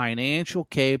the financial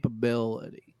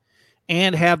capability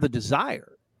and have the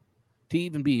desire to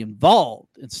even be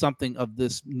involved in something of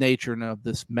this nature and of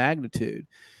this magnitude,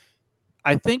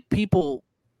 I think people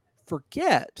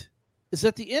forget is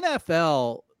that the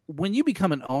NFL, when you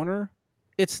become an owner,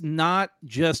 it's not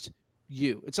just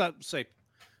you. It's not say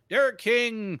Derek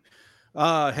King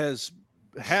has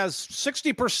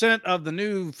 60% of the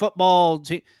new football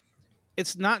team.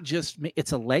 It's not just me.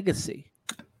 It's a legacy.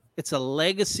 It's a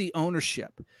legacy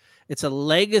ownership. It's a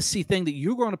legacy thing that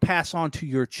you're going to pass on to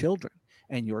your children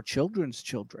and your children's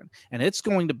children. And it's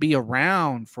going to be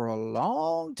around for a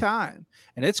long time.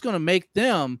 And it's going to make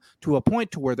them to a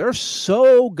point to where they're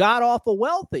so god-awful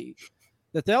wealthy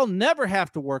that they'll never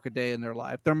have to work a day in their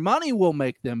life. Their money will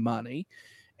make them money.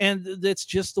 And that's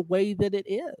just the way that it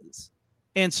is.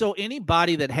 And so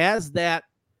anybody that has that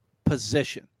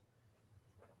position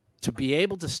to be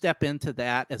able to step into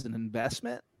that as an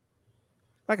investment,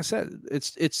 like I said,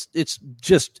 it's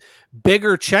just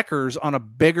bigger checkers on a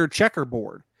bigger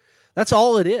checkerboard. That's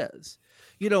all it is.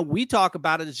 We talk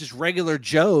about it as just regular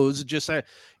Joes, just say,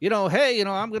 hey,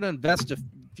 I'm going to invest a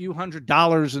few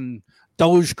 $100s in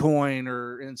Dogecoin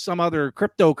or in some other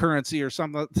cryptocurrency or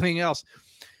something else.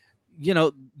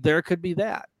 There could be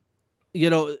that.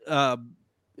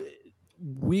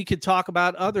 We could talk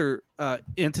about other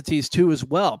entities too as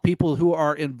well, people who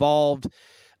are involved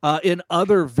in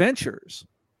other ventures.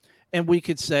 And we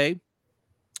could say,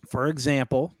 for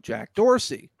example, Jack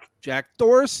Dorsey,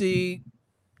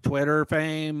 Twitter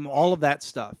fame, all of that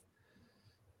stuff.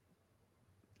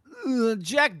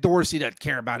 Jack Dorsey doesn't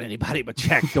care about anybody but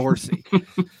Jack Dorsey.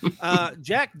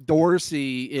 Jack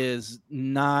Dorsey is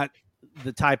not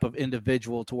the type of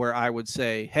individual to where I would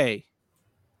say, hey,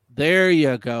 there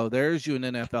you go. There's you an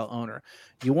NFL owner.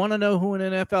 You want to know who an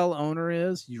NFL owner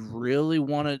is? You really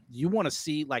want to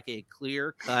see like a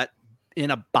clear cut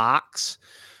in a box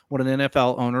what an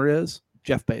NFL owner is?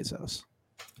 Jeff Bezos.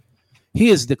 He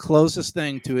is the closest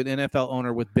thing to an NFL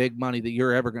owner with big money that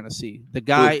you're ever going to see. The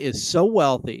guy is so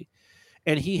wealthy,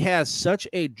 and he has such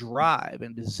a drive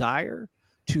and desire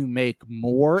to make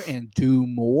more and do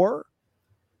more.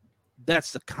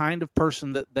 That's the kind of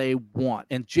person that they want.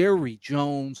 And Jerry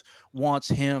Jones wants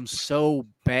him so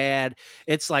bad.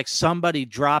 It's like somebody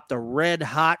dropped a red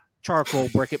hot charcoal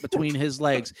briquette between his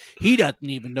legs. He doesn't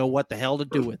even know what the hell to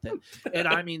do with it. And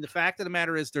I mean, the fact of the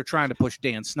matter is they're trying to push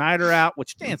Dan Snyder out,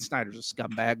 which Dan Snyder's a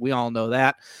scumbag. We all know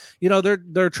that.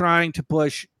 They're trying to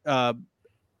push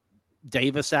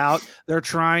Davis out. They're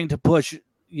trying to push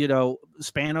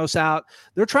Spanos out.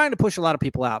 They're trying to push a lot of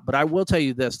people out. But I will tell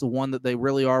you this, the one that they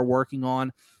really are working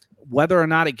on, whether or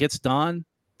not it gets done,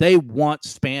 they want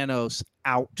Spanos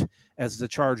out as the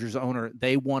Chargers owner.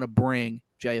 They want to bring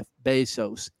Jeff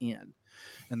Bezos in.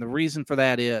 And the reason for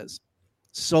that is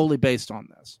solely based on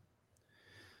this.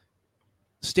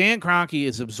 Stan Kroenke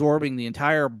is absorbing the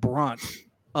entire brunt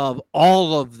of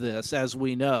all of this, as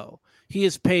we know. He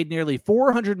has paid nearly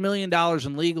 $400 million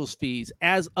in legal fees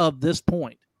as of this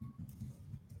point.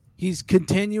 He's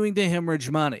continuing to hemorrhage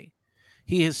money.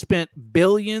 He has spent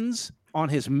billions on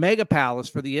his mega palace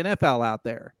for the NFL out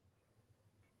there.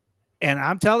 And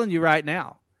I'm telling you right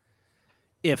now,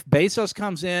 if Bezos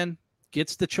comes in,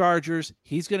 gets the Chargers,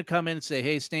 he's going to come in and say,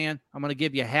 hey, Stan, I'm going to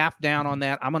give you half down on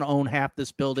that. I'm going to own half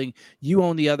this building. You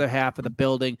own the other half of the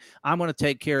building. I'm going to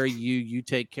take care of you. You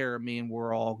take care of me, and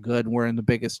we're all good. We're in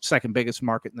the second biggest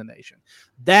market in the nation.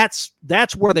 That's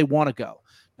where they want to go.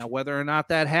 Now, whether or not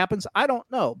that happens, I don't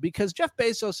know, because Jeff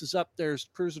Bezos is up there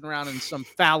cruising around in some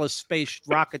phallus space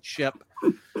rocket ship,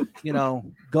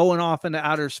 going off into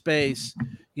outer space,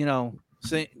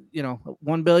 say,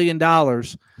 $1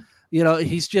 billion.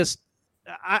 He's just,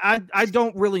 I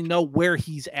don't really know where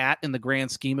he's at in the grand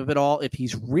scheme of it all, if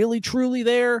he's really truly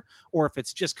there, or if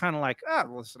it's just kind of like,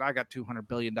 listen, I got $200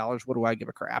 billion. What do I give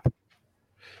a crap?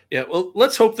 Yeah, well,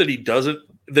 let's hope that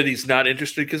that he's not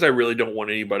interested, because I really don't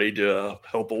want anybody to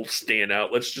help old Stan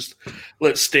out.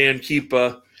 Let Stan keep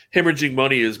hemorrhaging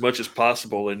money as much as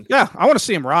possible. And yeah, I want to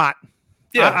see him rot.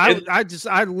 Yeah,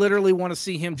 I literally want to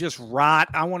see him just rot.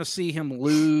 I want to see him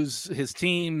lose his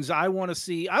teams. I want to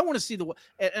see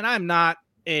and I'm not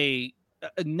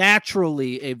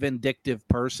naturally a vindictive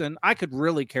person. I could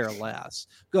really care less.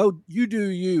 Go, you do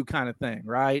you kind of thing,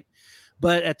 right?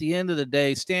 But at the end of the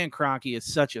day, Stan Kroenke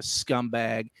is such a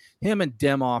scumbag. Him and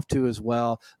Demoff too as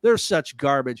well. They're such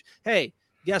garbage. Hey,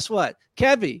 guess what?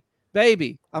 Kevy,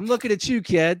 baby, I'm looking at you,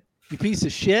 kid. You piece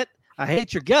of shit. I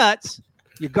hate your guts.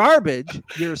 You're garbage.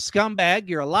 You're a scumbag.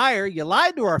 You're a liar. You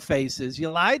lied to our faces.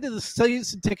 You lied to the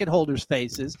season ticket holders'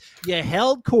 faces. You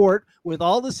held court with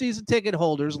all the season ticket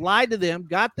holders, lied to them,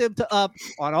 got them to up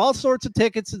on all sorts of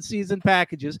tickets and season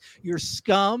packages. You're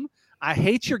scum. I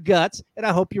hate your guts, and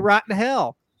I hope you rot in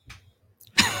hell.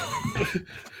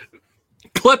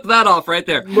 Clip that off right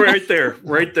there. Right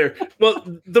there. Well,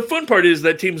 the fun part is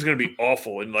that team's going to be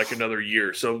awful in like another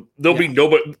year. So there'll be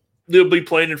nobody. They'll be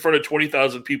playing in front of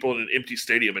 20,000 people in an empty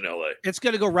stadium in LA. It's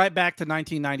going to go right back to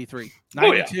 1993,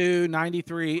 92,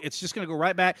 93. It's just going to go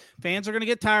right back. Fans are going to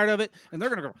get tired of it, and they're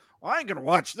going to go, I ain't going to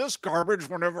watch this garbage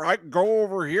whenever I can go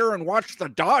over here and watch the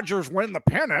Dodgers win the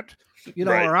pennant,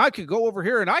 right. Or I could go over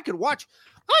here and I could watch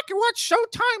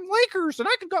Showtime Lakers, and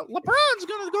I could go, LeBron's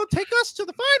going to go take us to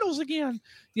the finals again.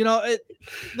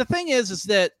 The thing is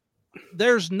that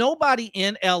there's nobody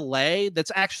in LA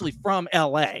that's actually from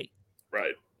LA.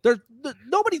 Right.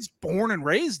 Nobody's born and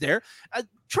raised there.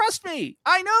 Trust me,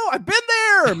 I know. I've been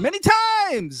there many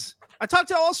times. I talked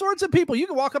to all sorts of people. You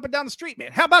can walk up and down the street,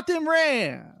 man. How about them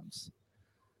Rams?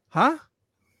 Huh?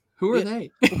 Who are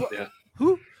they? Yeah.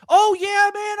 Who? Oh,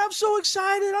 yeah, man. I'm so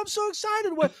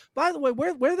excited. What? By the way,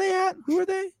 where are they at? Who are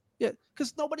they? Yeah,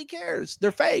 because nobody cares.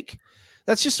 They're fake.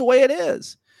 That's just the way it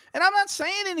is. And I'm not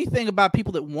saying anything about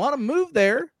people that want to move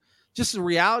there. Just the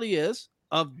reality is,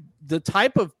 of the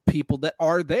type of people that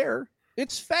are there,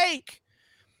 it's fake.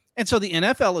 And so the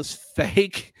NFL is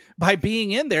fake by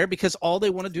being in there because all they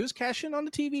want to do is cash in on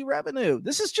the TV revenue.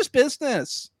 This is just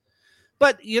business.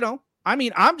 But,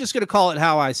 I'm just going to call it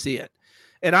how I see it.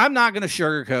 And I'm not going to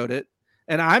sugarcoat it.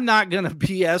 And I'm not going to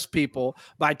BS people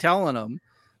by telling them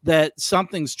that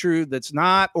something's true that's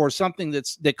not, or something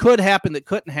that could happen that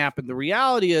couldn't happen. The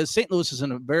reality is St. Louis is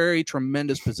in a very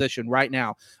tremendous position right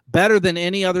now, better than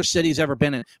any other city's ever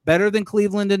been in, better than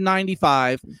Cleveland in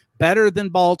 95, better than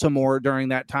Baltimore during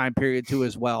that time period too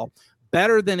as well,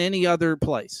 better than any other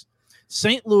place.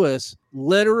 St. Louis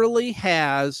literally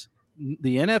has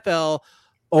the NFL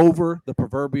over the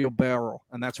proverbial barrel,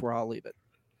 and that's where I'll leave it.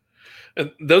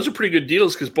 And those are pretty good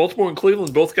deals, because Baltimore and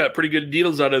Cleveland both got pretty good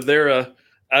deals out of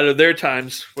their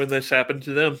times when this happened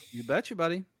to them. You betcha,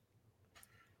 buddy.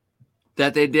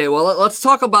 That they did. Well, let's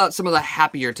talk about some of the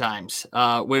happier times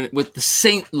with the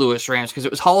St. Louis Rams, because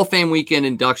it was Hall of Fame weekend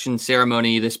induction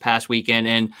ceremony this past weekend,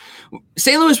 and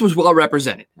St. Louis was well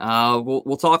represented.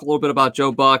 We'll talk a little bit about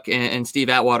Joe Buck and Steve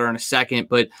Atwater in a second,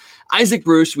 but Isaac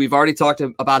Bruce, we've already talked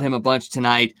about him a bunch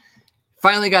tonight.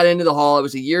 Finally got into the Hall. It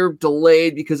was a year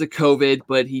delayed because of COVID,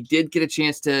 but he did get a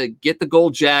chance to get the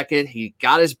gold jacket. He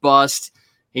got his bust.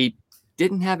 He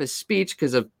didn't have his speech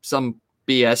because of some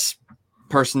BS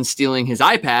person stealing his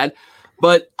iPad,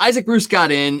 but Isaac Bruce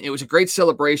got in. It was a great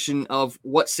celebration of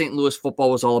what St. Louis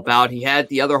football was all about. He had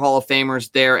the other Hall of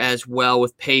Famers there as well,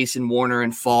 with Pace and Warner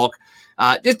and Falk.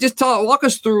 Walk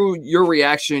us through your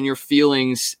reaction and your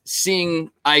feelings seeing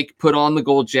Ike put on the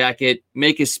gold jacket,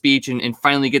 make his speech, and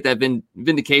finally get that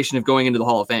vindication of going into the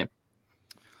Hall of Fame.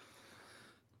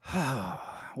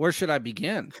 Where should I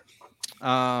begin?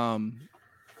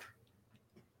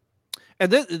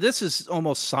 And this is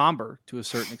almost somber to a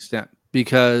certain extent,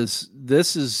 because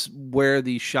this is where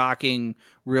the shocking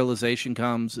realization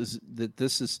comes, is that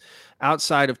this is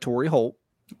outside of Torrey Holt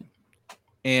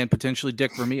and potentially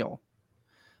Dick Vermeil.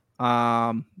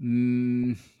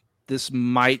 This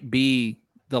might be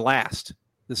the last.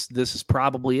 This is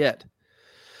probably it.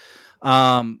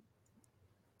 I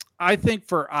think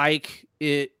for Ike,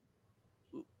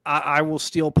 I will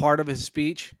steal part of his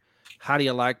speech. How do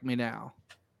you like me now?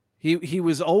 He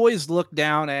was always looked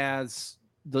down as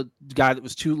the guy that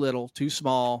was too little, too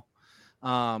small,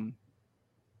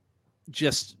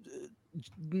 just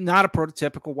not a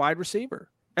prototypical wide receiver.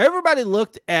 Everybody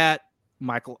looked at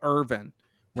Michael Irvin,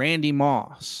 Randy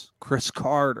Moss, Chris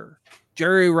Carter,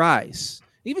 Jerry Rice.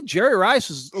 Even Jerry Rice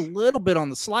was a little bit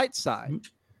on the slight side.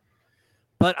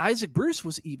 But Isaac Bruce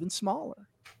was even smaller.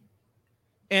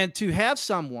 And to have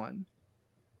someone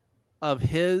of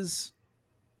his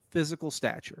physical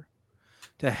stature,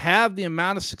 to have the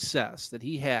amount of success that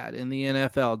he had in the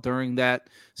NFL during that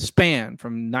span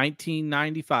from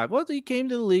 1995. Well, he came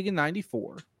to the league in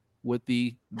 94 with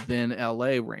the then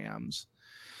LA Rams.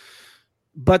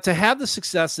 But to have the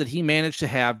success that he managed to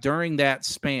have during that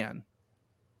span,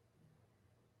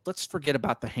 let's forget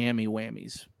about the hammy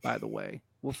whammies, by the way.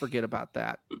 We'll forget about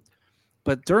that.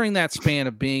 But during that span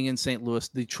of being in St. Louis,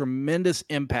 the tremendous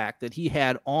impact that he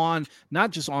had on, not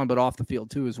just on, but off the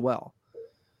field too as well,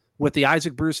 with the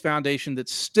Isaac Bruce Foundation that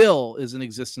still is in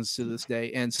existence to this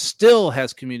day and still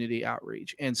has community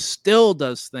outreach and still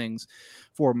does things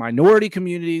for minority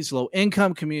communities,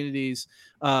 low-income communities,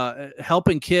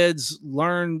 helping kids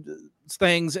learn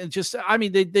things. And just, I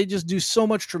mean, they just do so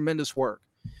much tremendous work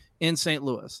in St.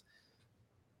 Louis.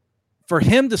 For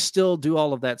him to still do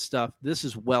all of that stuff, this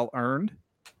is well-earned.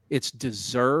 It's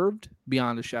deserved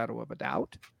beyond a shadow of a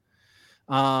doubt.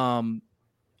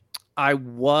 I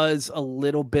was a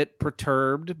little bit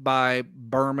perturbed by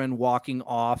Berman walking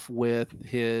off with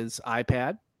his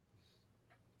iPad.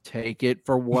 Take it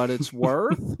for what it's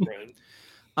worth.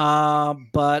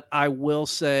 But I will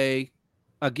say,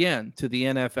 again, to the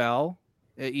NFL,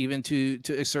 even to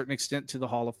a certain extent to the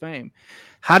Hall of Fame,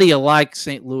 how do you like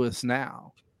St. Louis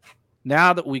now?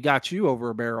 Now that we got you over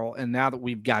a barrel, and now that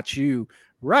we've got you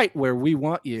right where we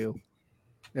want you,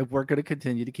 and we're going to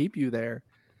continue to keep you there,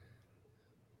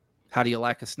 how do you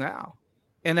like us now?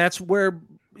 And that's where,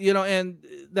 and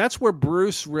that's where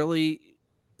Bruce really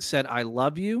said, I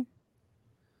love you.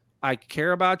 I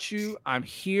care about you. I'm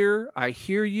here. I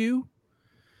hear you.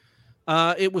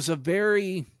 It was a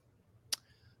very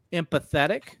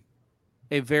empathetic,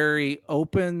 a very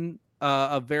open,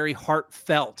 a very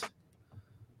heartfelt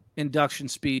induction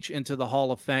speech into the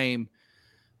Hall of Fame,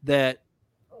 that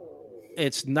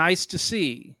it's nice to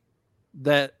see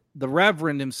that the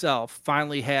Reverend himself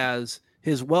finally has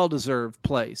his well-deserved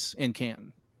place in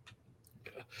Canton.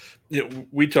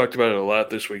 We talked about it a lot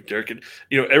this week, Derek. And,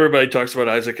 everybody talks about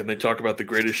Isaac and they talk about the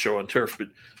greatest show on turf, but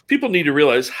people need to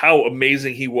realize how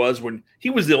amazing he was when he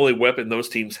was the only weapon those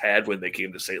teams had when they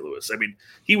came to St. Louis. I mean,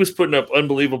 he was putting up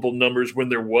unbelievable numbers when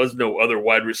there was no other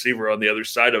wide receiver on the other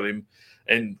side of him.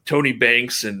 And Tony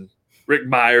Banks and Rick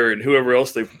Meyer and whoever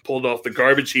else they pulled off the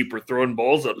garbage heap were throwing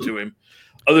balls up to him.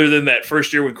 Other than that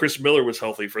first year when Chris Miller was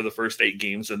healthy for the first 8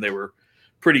 games, and they were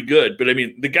pretty good. But, I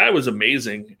mean, the guy was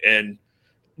amazing and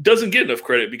doesn't get enough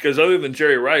credit because other than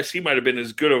Jerry Rice, he might have been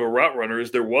as good of a route runner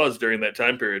as there was during that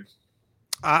time period.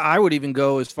 I would even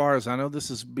go as far as, I know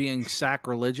this is being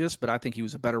sacrilegious, but I think he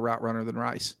was a better route runner than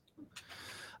Rice.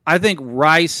 I think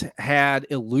Rice had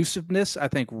elusiveness. I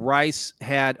think Rice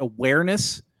had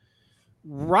awareness.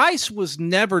 Rice was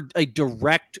never a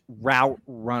direct route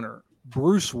runner.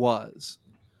 Bruce was.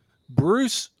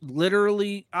 Bruce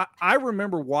literally, I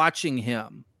remember watching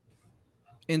him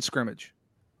in scrimmage,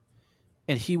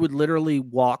 and he would literally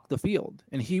walk the field,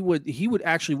 and he would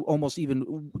actually almost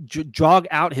even jog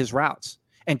out his routes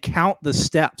and count the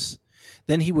steps.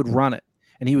 Then he would run it,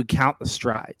 and he would count the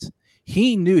strides.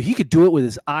 He knew he could do it with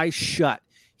his eyes shut.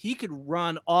 He could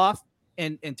run off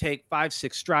and take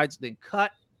 5-6 strides, then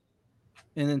cut,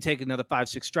 and then take another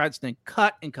 5-6 strides, then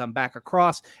cut and come back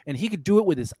across. And he could do it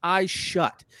with his eyes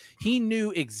shut. He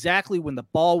knew exactly when the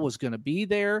ball was going to be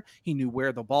there. He knew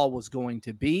where the ball was going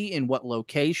to be, in what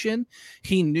location.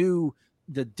 He knew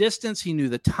the distance. He knew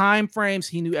the time frames.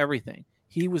 He knew everything.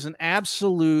 He was an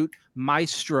absolute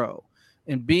maestro.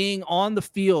 And being on the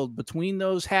field between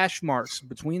those hash marks,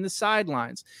 between the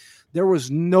sidelines, there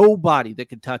was nobody that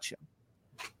could touch him.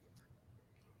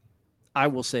 I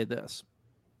will say this.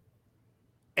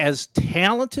 As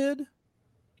talented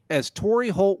as Torrey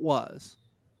Holt was,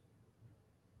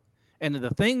 and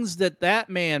the things that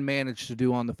man managed to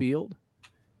do on the field,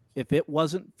 if it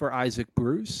wasn't for Isaac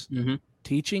Bruce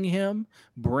teaching him,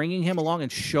 bringing him along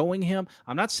and showing him,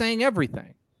 I'm not saying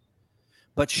everything,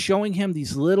 but showing him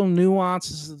these little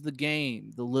nuances of the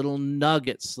game, the little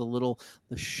nuggets, the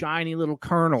shiny little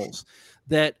kernels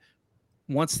that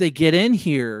once they get in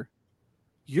here,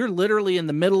 you're literally in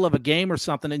the middle of a game or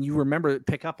something and you remember to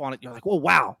pick up on it. You're like, oh,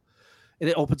 wow. And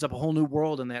it opens up a whole new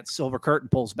world and that silver curtain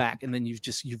pulls back and then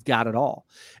you've got it all.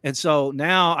 And so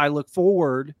now I look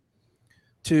forward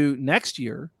to next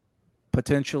year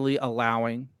potentially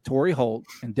allowing Torrey Holt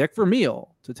and Dick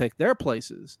Vermeil to take their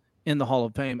places in the Hall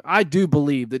of Fame. I do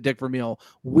believe that Dick Vermeil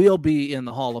will be in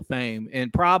the Hall of Fame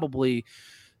and probably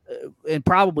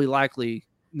likely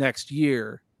next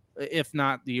year, if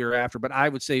not the year after. But I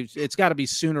would say it's got to be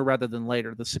sooner rather than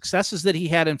later. The successes that he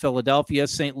had in Philadelphia,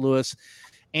 St. Louis,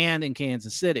 and in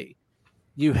Kansas City,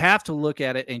 you have to look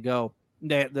at it and go,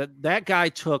 that guy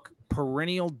took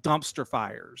perennial dumpster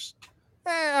fires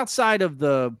outside of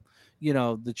the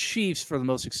Chiefs for the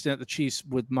most extent, the Chiefs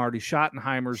with Marty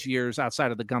Schottenheimer's years,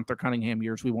 outside of the Gunther Cunningham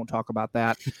years. We won't talk about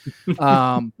that.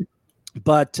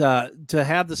 But to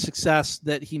have the success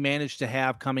that he managed to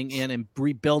have coming in and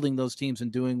rebuilding those teams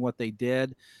and doing what they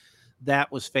did,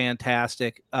 that was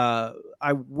fantastic.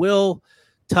 I will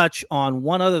touch on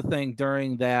one other thing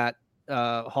during that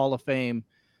Hall of Fame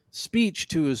speech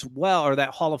too as well, or that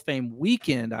Hall of Fame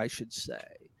weekend, I should say,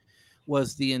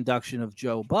 was the induction of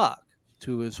Joe Buck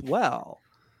too as well.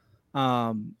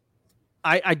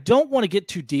 I don't want to get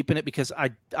too deep in it because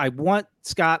I want,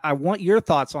 Scott, I want your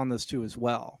thoughts on this too as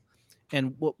well.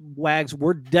 And Wags,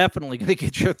 we're definitely going to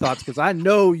get your thoughts because I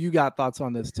know you got thoughts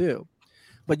on this too.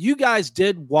 But you guys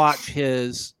did watch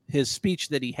his speech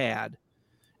that he had,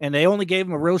 and they only gave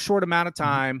him a real short amount of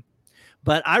time.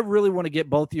 But I really want to get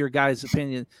both of your guys'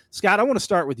 opinion. Scott, I want to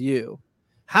start with you.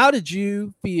 How did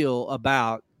you feel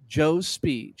about Joe's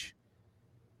speech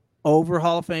over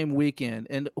Hall of Fame weekend,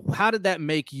 and how did that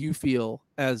make you feel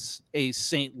as a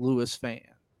St. Louis fan?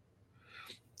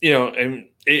 And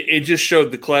it just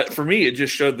showed the class for me. It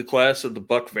just showed the class of the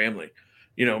Buck family.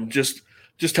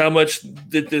 Just how much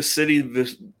did this city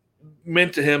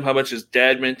meant to him, how much his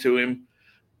dad meant to him,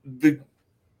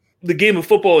 the game of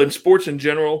football and sports in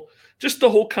general, just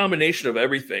the whole combination of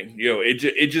everything.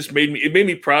 It just made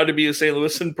me proud to be a St.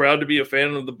 Louis and proud to be a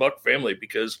fan of the Buck family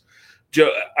because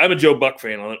I'm a Joe Buck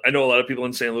fan. I know a lot of people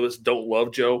in St. Louis don't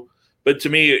love Joe, but to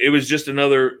me, it was just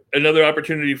another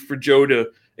opportunity for Joe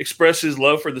to express his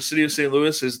love for the city of St.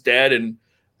 Louis, his dad, and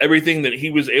everything that he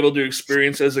was able to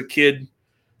experience as a kid,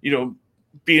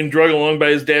 being dragged along by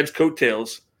his dad's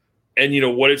coattails and,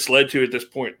 what it's led to at this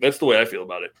point. That's the way I feel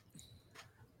about it.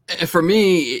 And for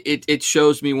me, it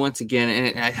shows me once again,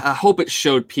 and I hope it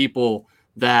showed people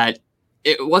that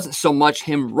it wasn't so much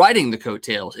him riding the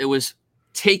coattails. It was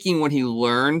taking what he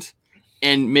learned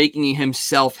and making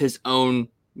himself his own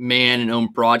man and own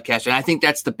broadcaster. And I think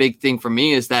that's the big thing for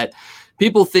me is that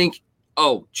people think,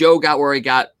 oh, Joe got where he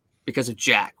got because of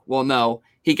Jack. Well, no,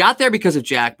 he got there because of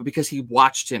Jack, but because he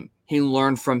watched him, he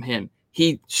learned from him.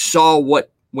 He saw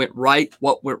what went right,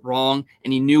 what went wrong,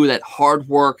 and he knew that hard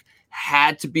work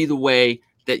had to be the way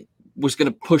that was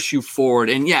going to push you forward.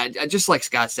 And yeah, just like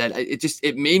Scott said,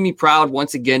 it made me proud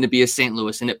once again to be a St.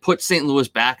 Louis, and it put St. Louis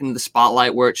back into the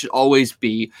spotlight where it should always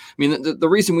be. I mean, the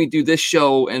reason we do this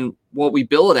show and what we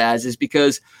bill it as is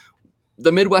because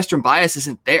the Midwestern bias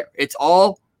isn't there. It's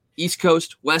all East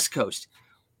Coast, West Coast.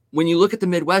 When you look at the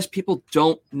Midwest, people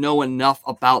don't know enough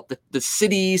about the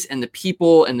cities and the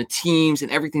people and the teams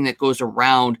and everything that goes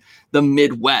around the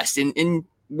Midwest. And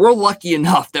we're lucky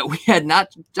enough that we had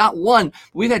not one, but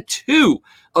we've had two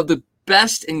of the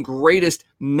best and greatest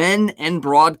men and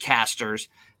broadcasters,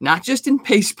 not just in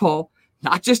baseball,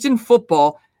 not just in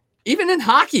football, even in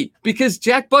hockey, because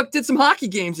Jack Buck did some hockey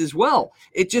games as well.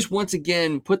 It just once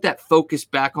again put that focus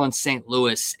back on St.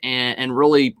 Louis and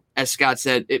really, as Scott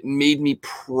said, it made me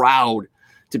proud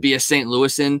to be a St.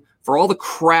 Louisan. For all the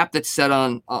crap that's said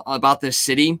on about this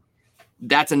city,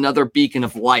 that's another beacon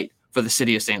of light for the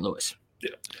city of St. Louis.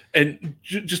 Yeah. And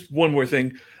just one more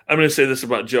thing. I'm going to say this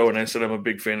about Joe, and I said I'm a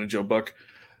big fan of Joe Buck.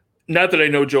 Not that I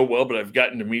know Joe well, but I've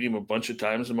gotten to meet him a bunch of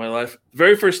times in my life. The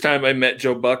very first time I met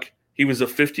Joe Buck, he was a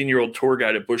 15-year-old tour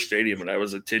guide at Busch Stadium, and I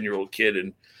was a 10-year-old kid.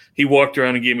 And he walked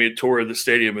around and gave me a tour of the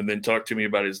stadium and then talked to me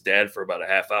about his dad for about a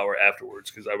half hour afterwards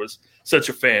because I was such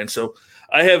a fan. So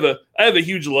I have a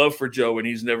huge love for Joe, and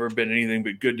he's never been anything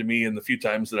but good to me in the few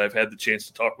times that I've had the chance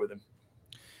to talk with him.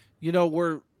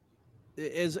 We're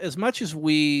as much as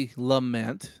we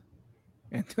lament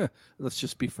and let's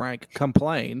just be frank,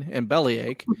 complain and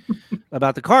bellyache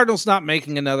about the Cardinals not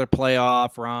making another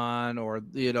playoff run, or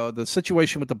the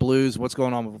situation with the Blues. What's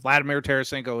going on with Vladimir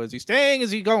Tarasenko? Is he staying?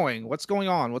 Is he going? What's going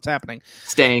on? What's happening?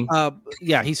 Staying.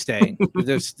 Yeah, he's staying.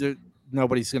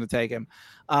 Nobody's going to take him,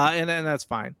 and that's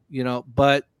fine.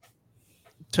 But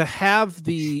to have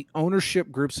the ownership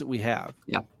groups that we have,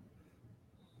 yeah,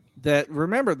 that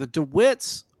remember the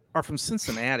DeWitts are from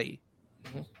Cincinnati,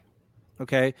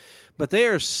 okay, but they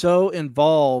are so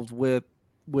involved with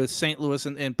St. Louis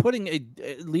and putting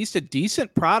at least a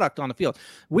decent product on the field.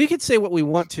 We could say what we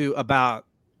want to about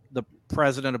the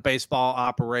president of baseball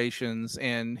operations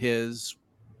and his,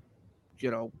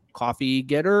 coffee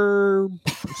getter /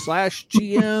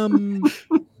 GM.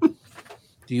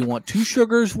 Do you want 2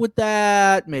 sugars with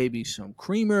that? Maybe some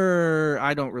creamer.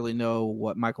 I don't really know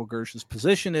what Michael Gersh's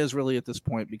position is really at this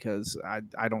point, because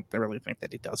I don't really think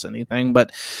that he does anything.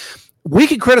 But we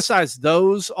can criticize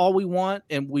those all we want,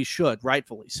 and we should,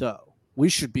 rightfully so. We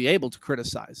should be able to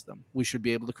criticize them. We should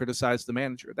be able to criticize the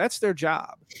manager. That's their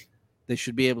job. They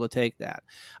should be able to take that.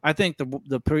 I think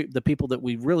the people that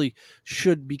we really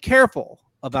should be careful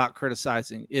about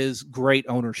criticizing is great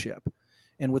ownership.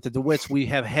 And with the DeWitts, we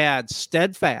have had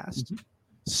steadfast,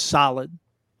 solid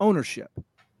ownership.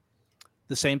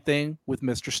 The same thing with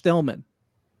Mr. Stillman.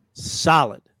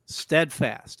 Solid,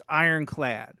 steadfast,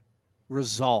 ironclad,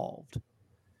 resolved.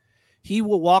 He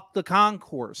will walk the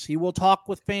concourse. He will talk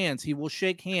with fans. He will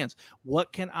shake hands.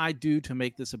 What can I do to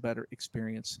make this a better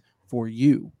experience for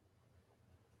you?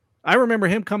 I remember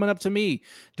him coming up to me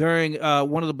during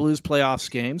one of the Blues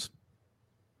playoffs games.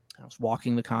 I was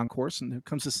walking the concourse, and there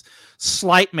comes this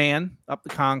slight man up the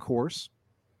concourse.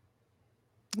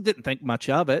 Didn't think much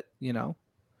of it,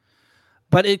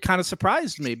 but it kind of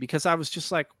surprised me, because I was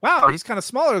just like, wow, he's kind of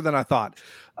smaller than I thought.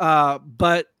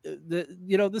 But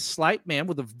this slight man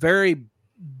with a very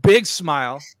big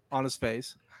smile on his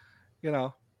face,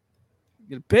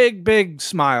 big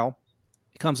smile.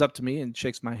 He comes up to me and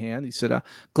shakes my hand. He said,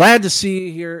 glad to see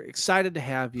you here. Excited to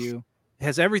have you.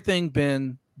 Has everything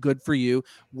been good for you?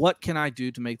 What can I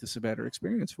do to make this a better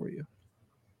experience for you?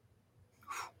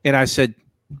 And I said,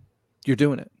 you're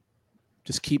doing it.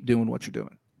 Just keep doing what you're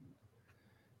doing.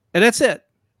 And that's it.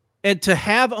 And to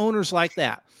have owners like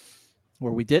that,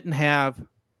 where we didn't have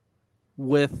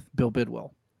with Bill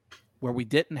Bidwell, where we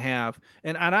didn't have,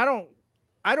 and I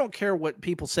don't care what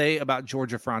people say about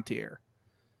Georgia Frontier.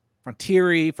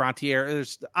 Frontier.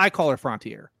 I call her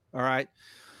Frontier. All right.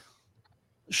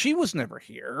 She was never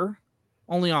here,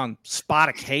 only on spot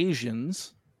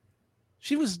occasions.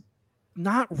 She was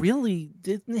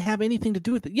didn't have anything to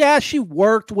do with it. Yeah, she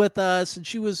worked with us, and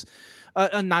she was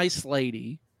a nice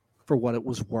lady for what it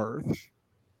was worth.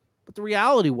 But the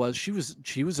reality was she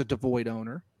was a devoid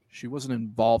owner. She wasn't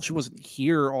involved. She wasn't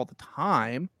here all the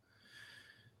time.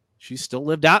 She still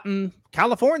lived out in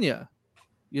California.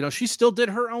 She still did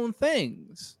her own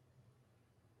things.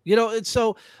 And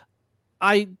so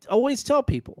I always tell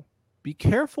people, be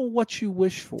careful what you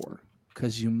wish for,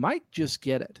 because you might just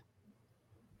get it.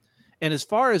 And as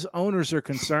far as owners are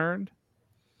concerned,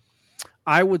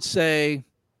 I would say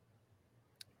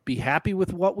be happy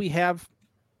with what we have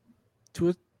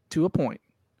to a point,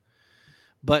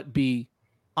 but be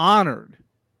honored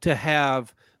to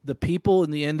have the people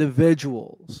and the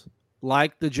individuals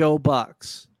like the Joe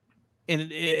Bucks and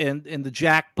the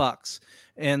Jack Bucks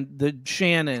and the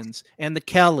Shannons and the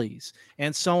Kellys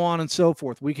and so on and so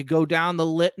forth. We could go down the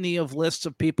litany of lists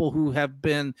of people who have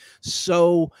been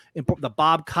so important. The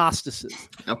Bob Costases,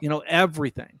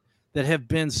 everything that have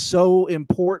been so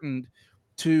important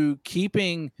to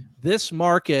keeping this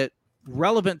market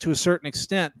relevant to a certain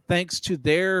extent, thanks to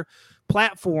their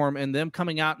platform and them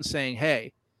coming out and saying,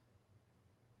 hey,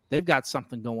 they've got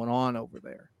something going on over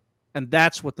there. And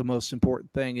that's what the most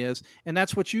important thing is. And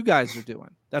that's what you guys are doing.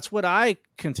 That's what I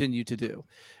continue to do,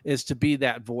 is to be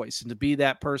that voice and to be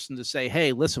that person to say,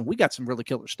 hey, listen, we got some really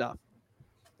killer stuff.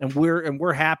 And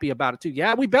we're happy about it too.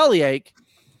 Yeah, we bellyache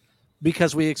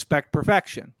because we expect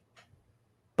perfection.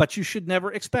 But you should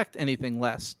never expect anything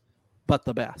less but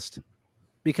the best,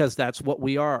 because that's what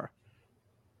we are.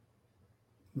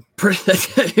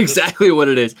 That's exactly what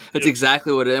it is. That's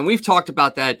exactly what it is. And we've talked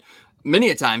about that many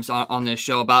a times on this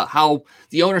show, about how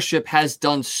the ownership has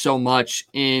done so much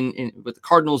in with the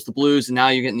Cardinals, the Blues, and now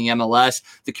you're getting the MLS,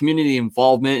 the community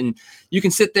involvement. And you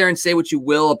can sit there and say what you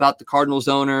will about the Cardinals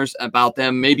owners, about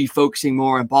them maybe focusing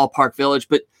more on Ballpark Village.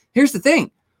 But here's the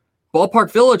thing.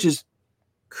 Ballpark Village is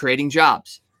creating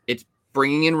jobs. It's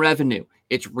bringing in revenue.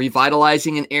 It's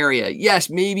revitalizing an area. Yes,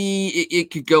 maybe it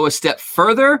could go a step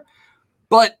further,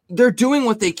 but they're doing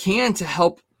what they can to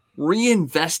help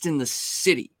reinvest in the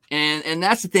city. And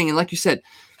that's the thing. And like you said,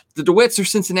 the DeWitts are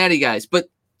Cincinnati guys, but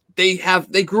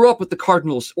they grew up with the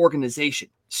Cardinals organization.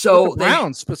 So with the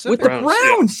Browns specifically. With the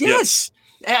Browns, yeah. yes.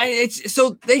 It's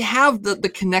so they have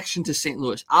the connection to St.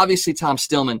 Louis. Obviously, Tom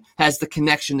Stillman has the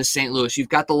connection to St. Louis. You've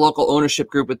got the local ownership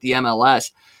group with the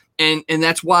MLS. And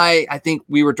that's why I think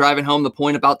we were driving home the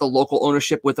point about the local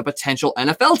ownership with a potential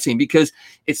NFL team, because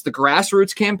it's the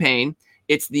grassroots campaign,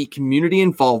 it's the community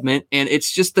involvement, and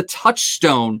it's just the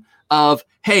touchstone of,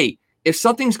 hey, if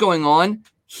something's going on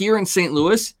here in St.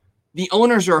 Louis, the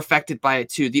owners are affected by it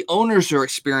too. The owners are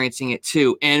experiencing it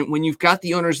too. And when you've got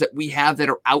the owners that we have that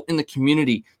are out in the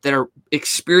community that are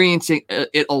experiencing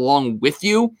it along with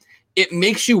you, it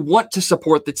makes you want to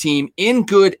support the team in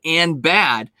good and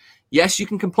bad. Yes, you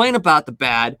can complain about the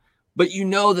bad, but you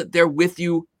know that they're with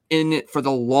you in it for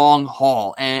the long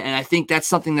haul. And I think that's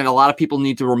something that a lot of people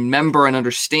need to remember and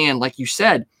understand. Like you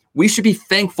said, we should be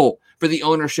thankful for the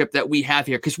ownership that we have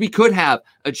here, because we could have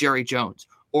a Jerry Jones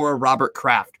or a Robert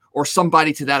Kraft or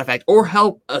somebody to that effect, or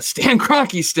help Stan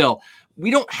Kroenke still.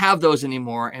 We don't have those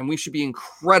anymore, and we should be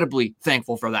incredibly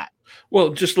thankful for that. Well,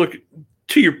 just look,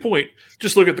 to your point,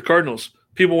 just look at the Cardinals.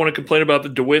 People want to complain about the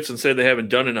DeWitts and say they haven't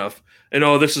done enough. And,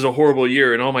 oh, this is a horrible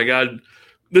year. And, oh, my God,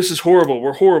 this is horrible.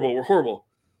 We're horrible. We're horrible.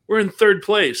 We're in third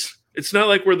place. It's not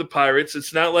like we're the Pirates.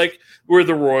 It's not like we're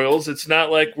the Royals. It's not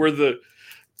like we're the,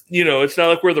 it's not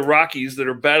like we're the Rockies that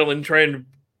are battling, trying to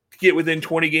get within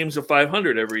 20 games of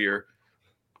 500 every year.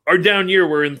 Our down year,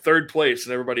 we're in third place,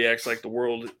 and everybody acts like the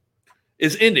world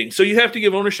is ending. So you have to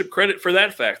give ownership credit for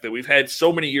that fact, that we've had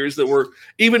so many years that we're,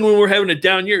 even when we're having a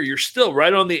down year, you're still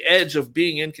right on the edge of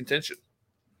being in contention.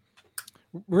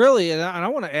 Really, and I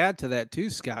want to add to that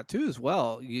too, Scott, too, as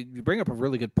well. You bring up a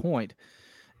really good point.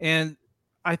 And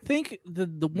I think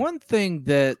the one thing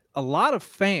that a lot of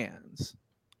fans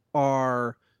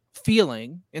are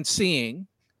feeling and seeing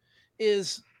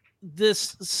is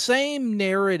this same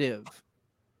narrative.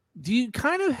 Do you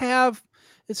kind of have,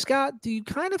 Scott, do you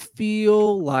kind of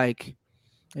feel like,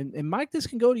 and Mike, this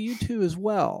can go to you too as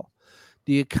well,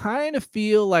 do you kind of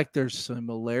feel like there's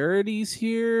similarities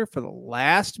here for the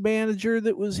last manager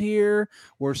that was here?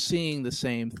 We're seeing the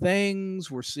same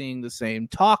things. We're seeing the same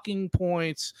talking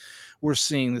points. We're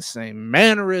seeing the same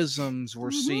mannerisms.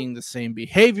 We're seeing the same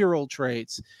behavioral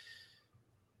traits.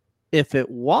 If it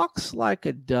walks like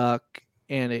a duck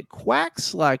and it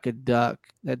quacks like a duck,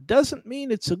 that doesn't mean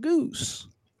it's a goose.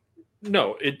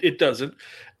 No, it doesn't.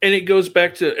 And it goes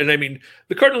back to, and I mean,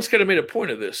 the Cardinals kind of made a point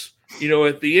of this.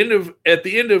 At the end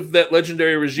of that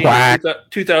legendary regime,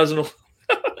 2000,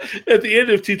 at the end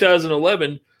of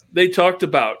 2011, they talked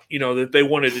about, that they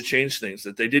wanted to change things,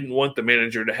 that they didn't want the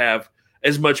manager to have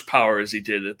as much power as he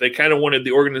did, that they kind of wanted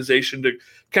the organization to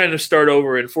kind of start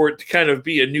over and for it to kind of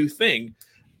be a new thing.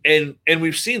 And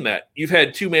we've seen that. You've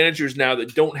had two managers now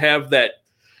that don't have that.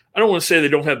 I don't want to say they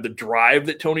don't have the drive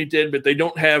that Tony did, but they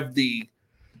don't have the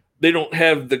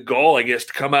gall, I guess,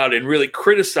 to come out and really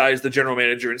criticize the general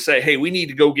manager and say, hey, we need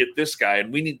to go get this guy.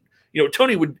 And we need,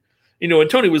 Tony would, and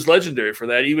Tony was legendary for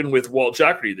that, even with Walt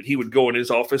Jocketty, that he would go in his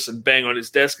office and bang on his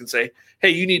desk and say,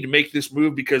 hey, you need to make this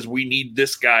move because we need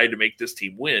this guy to make this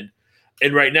team win.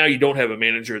 And right now you don't have a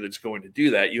manager that's going to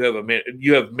do that. You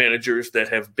have managers that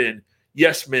have been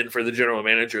yes men for the general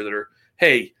manager that are,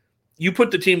 hey, you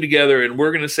put the team together and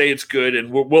we're going to say it's good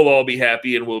and we'll all be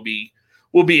happy and we'll be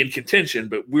in contention,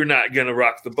 but we're not going to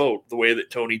rock the boat the way that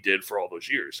Tony did for all those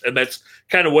years. And that's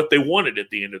kind of what they wanted at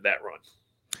the end of that run.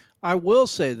 I will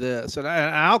say this, and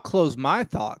I'll close my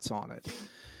thoughts on it,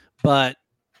 but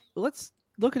let's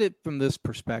look at it from this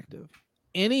perspective.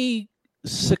 Any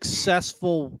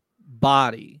successful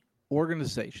body,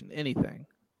 organization, anything,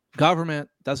 government,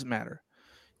 doesn't matter.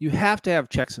 You have to have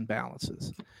checks and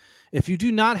balances. If you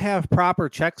do not have proper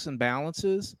checks and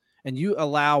balances, and you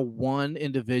allow one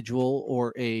individual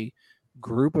or a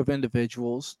group of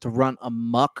individuals to run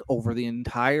amok over the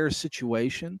entire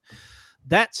situation,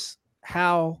 that's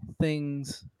how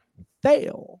things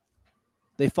fail.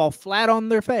 They fall flat on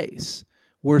their face.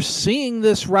 We're seeing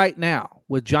this right now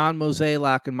with John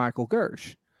Mozeliak and Michael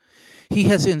Gersh. He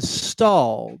has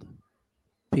installed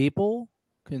people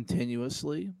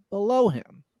continuously below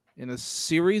him in a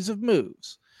series of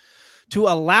moves to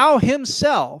allow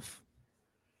himself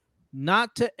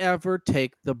not to ever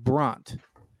take the brunt.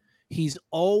 He's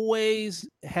always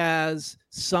has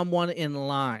someone in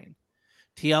line.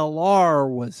 TLR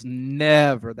was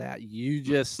never that. You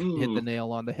just hit the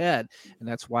nail on the head. And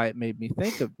that's why it made me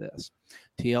think of this.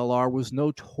 TLR was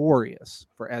notorious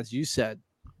for, as you said,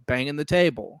 banging the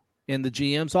table in the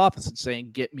GM's office and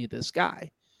saying, get me this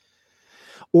guy.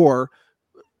 Or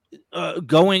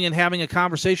going and having a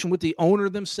conversation with the owner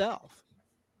themselves.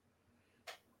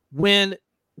 When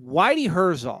Whitey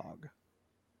Herzog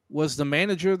was the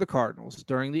manager of the Cardinals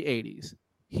during the 80s,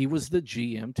 he was the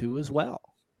GM too as well.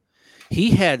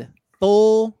 He had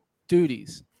full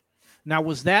duties. Now,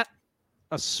 was that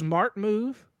a smart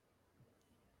move?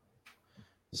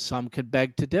 Some could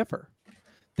beg to differ.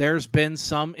 There's been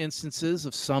some instances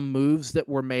of some moves that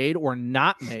were made or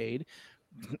not made.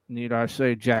 Need I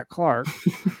say Jack Clark?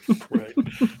 Right.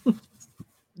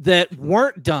 That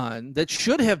weren't done, that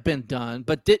should have been done,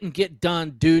 but didn't get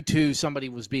done due to somebody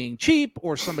was being cheap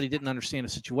or somebody didn't understand a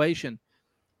situation.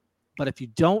 But if you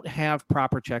don't have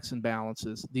proper checks and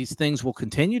balances, these things will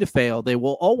continue to fail. They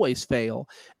will always fail.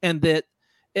 And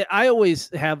I always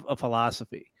have a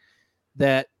philosophy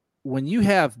that when you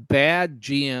have bad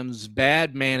GMs,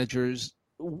 bad managers,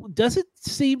 does it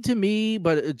seem to me,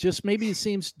 but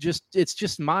it's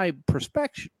just my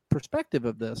perspective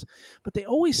of this, but they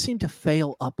always seem to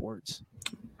fail upwards.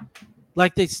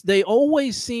 Like they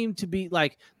always seem to be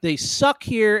like they suck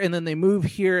here and then they move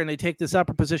here and they take this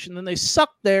upper position, then they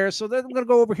suck there. So then I'm going to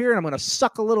go over here and I'm going to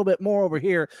suck a little bit more over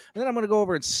here. And then I'm going to go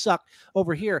over and suck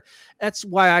over here. That's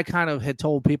why I kind of had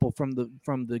told people from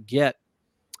the get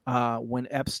when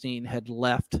Epstein had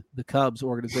left the Cubs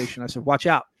organization, I said, watch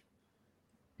out.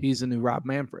 He's the new Rob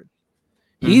Manfred.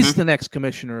 He's the next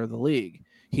commissioner of the league.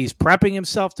 He's prepping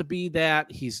himself to be that.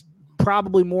 He's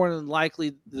probably more than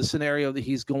likely the scenario that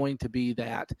he's going to be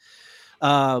that.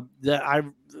 That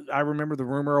I remember the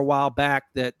rumor a while back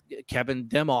that Kevin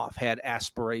Demoff had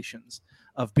aspirations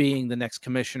of being the next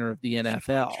commissioner of the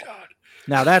NFL.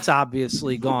 Now that's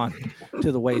obviously gone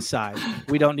to the wayside.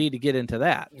 We don't need to get into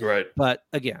that. Right. But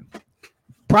again,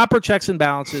 proper checks and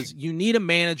balances. You need a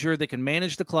manager that can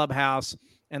manage the clubhouse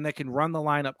and that can run the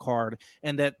lineup card,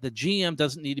 and that the GM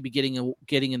doesn't need to be getting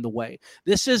in the way.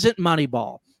 This isn't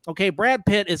Moneyball. Okay, Brad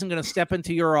Pitt isn't going to step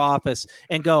into your office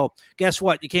and go, guess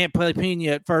what? You can't play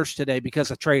Pena at first today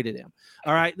because I traded him.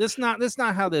 All right, that's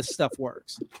not how this stuff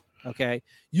works. Okay,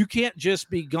 you can't just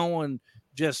be going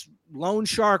just loan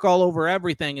shark all over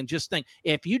everything and just think,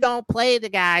 if you don't play the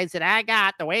guys that I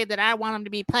got the way that I want them to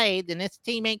be played, then this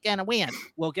team ain't going to win.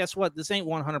 Well, guess what? This ain't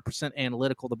 100%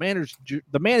 analytical. The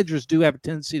managers do have a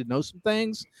tendency to know some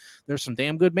things. There's some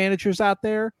damn good managers out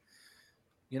there.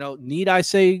 You know, need I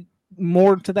say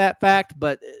more to that fact?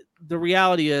 But the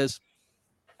reality is,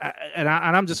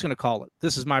 I'm just going to call it.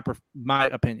 This is my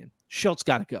opinion. Schultz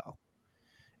got to go.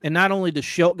 And not only does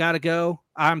Schultz got to go,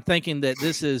 I'm thinking that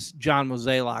this is John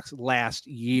Mozeliak's last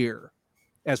year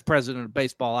as president of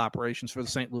baseball operations for the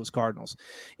St. Louis Cardinals.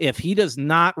 If he does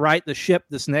not right the ship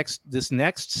this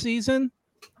next season,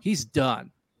 he's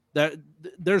done.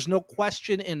 There's no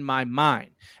question in my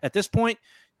mind. At this point,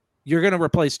 you're going to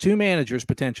replace two managers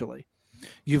potentially.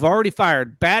 You've already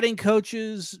fired batting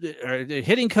coaches,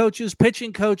 hitting coaches,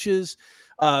 pitching coaches,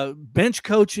 bench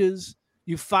coaches.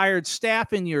 You've fired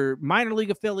staff in your minor league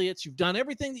affiliates. You've done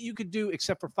everything that you could do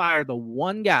except for fire the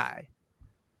one guy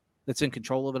that's in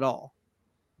control of it all.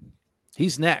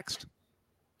 He's next.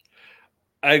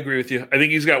 I agree with you. I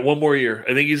think he's got one more year.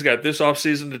 I think he's got this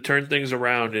offseason to turn things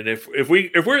around. And if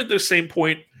we're at the same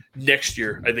point next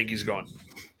year, I think he's gone.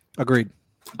 Agreed.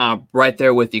 Right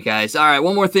there with you guys. All right,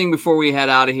 one more thing before we head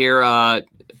out of here. I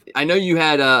know you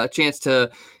had a chance to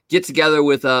get together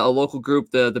with a local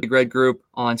group, the Big Red Group,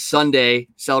 on Sunday,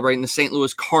 celebrating the St.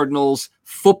 Louis Cardinals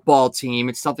football team.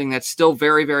 It's something that's still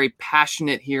very, very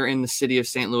passionate here in the city of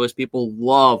St. Louis. People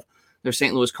love their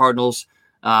St. Louis Cardinals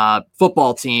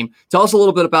football team. Tell us a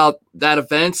little bit about that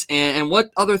event and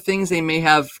what other things they may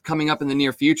have coming up in the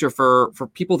near future for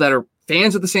people that are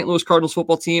fans of the St. Louis Cardinals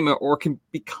football team or can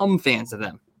become fans of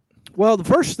them. Well, the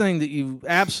first thing that you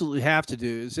absolutely have to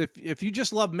do is if you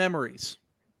just love memories,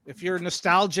 if you're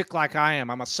nostalgic like I am,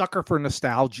 I'm a sucker for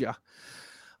nostalgia.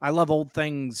 I love old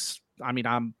things. I mean,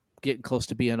 I'm getting close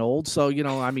to being old. So, you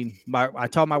know, I mean, I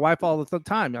tell my wife all the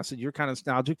time, I said, you're kind of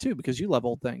nostalgic too, because you love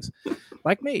old things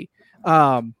like me.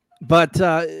 But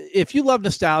if you love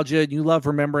nostalgia and you love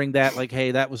remembering that, like, hey,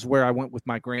 that was where I went with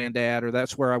my granddad, or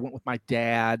that's where I went with my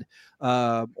dad,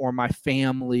 or my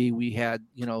family, we had,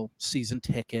 you know, season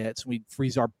tickets. We'd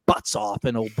freeze our butts off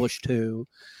in Old Bush too.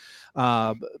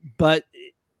 But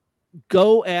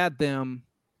go add them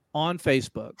on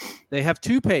Facebook. They have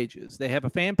two pages. They have a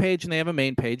fan page and they have a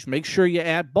main page. Make sure you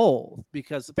add both,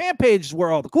 because the fan page is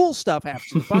where all the cool stuff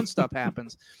happens, the fun stuff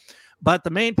happens. But the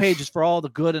main page is for all the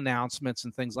good announcements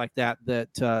and things like that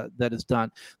is done.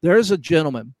 There's a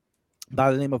gentleman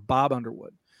by the name of Bob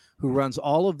Underwood who runs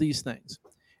all of these things.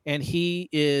 And he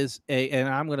is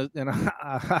I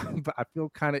feel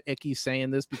kind of icky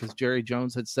saying this because Jerry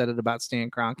Jones had said it about Stan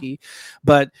Kroenke,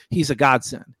 but he's a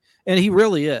godsend. And he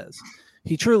really is.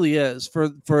 He truly is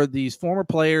for these former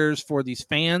players, for these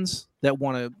fans that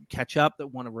want to catch up, that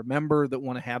want to remember, that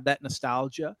want to have that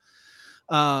nostalgia.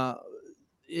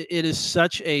 It is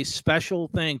such a special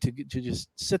thing to just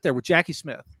sit there with Jackie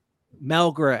Smith,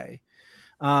 Mel Gray,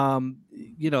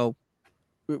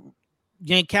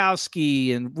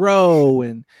 Yankowski and Rowe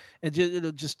and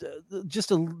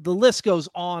the list goes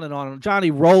on and on. Johnny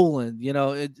Rowland,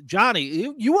 Johnny,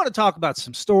 you want to talk about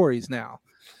some stories now.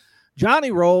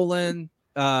 Johnny Rowland,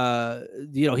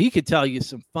 he could tell you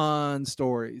some fun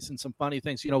stories and some funny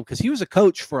things, because he was a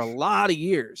coach for a lot of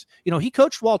years. He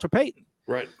coached Walter Payton.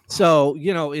 Right. So,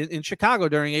 in Chicago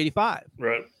during '85.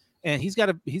 Right. And he's got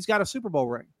a Super Bowl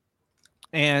ring.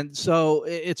 And so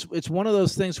it's one of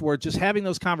those things where just having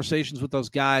those conversations with those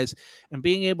guys and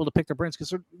being able to pick their brains,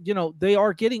 because they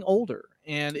are getting older,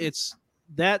 and it's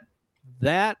that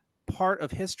part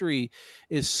of history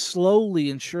is slowly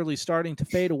and surely starting to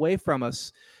fade away from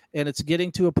us, and it's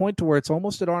getting to a point to where it's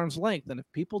almost at arm's length. And if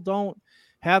people don't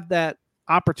have that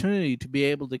opportunity to be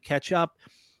able to catch up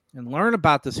and learn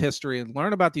about this history and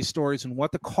learn about these stories and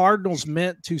what the Cardinals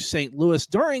meant to St. Louis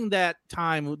during that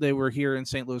time they were here in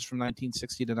St. Louis from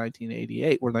 1960 to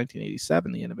 1988 or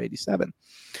 1987, the end of 87,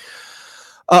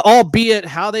 albeit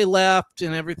how they left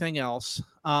and everything else.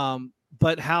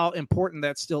 But how important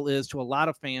that still is to a lot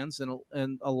of fans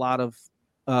and a lot of,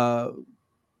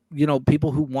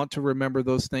 people who want to remember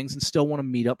those things and still want to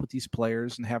meet up with these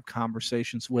players and have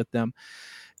conversations with them.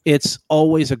 It's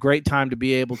always a great time to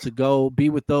be able to go be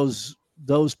with those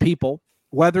people,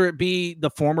 whether it be the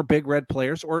former Big Red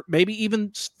players or maybe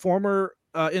even former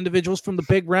individuals from the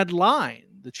Big Red line,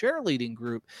 the cheerleading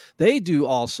group. They do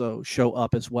also show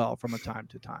up as well from a time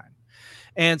to time.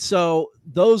 And so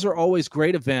those are always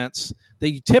great events.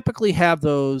 They typically have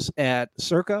those at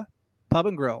Circa Pub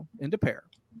and Grill in Des Peres.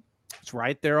 It's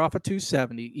right there off of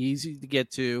 270, easy to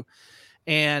get to.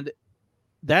 And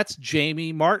that's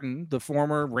Jamie Martin, the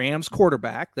former Rams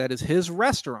quarterback. That is his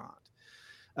restaurant.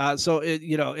 So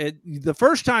the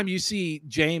first time you see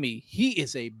Jamie, he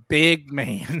is a big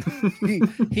man.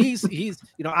 he's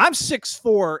I'm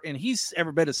 6'4" and he's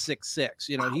every bit of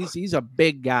 6'6". He's a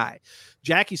big guy.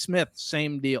 Jackie Smith,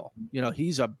 same deal.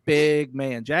 He's a big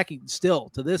man. Jackie still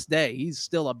to this day, he's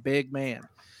still a big man.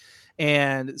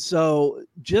 And so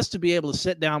just to be able to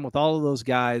sit down with all of those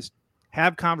guys,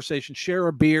 have conversations, share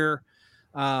a beer,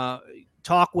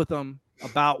 talk with them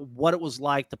about what it was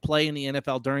like to play in the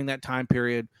NFL during that time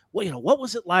period. Well, what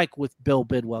was it like with Bill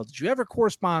Bidwell? Did you ever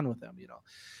correspond with him?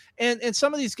 And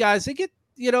some of these guys, they get,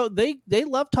 they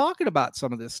love talking about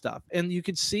some of this stuff, and you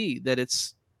can see that it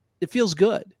feels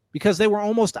good because they were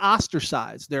almost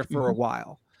ostracized there for a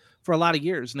while, for a lot of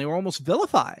years, and they were almost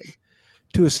vilified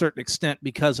to a certain extent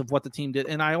because of what the team did.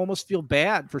 And I almost feel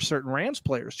bad for certain Rams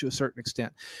players to a certain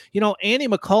extent. Andy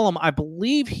McCullum, I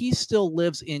believe he still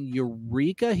lives in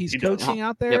Eureka. He's coaching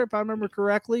out there, if I remember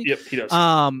correctly. Yep, he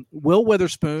does. Will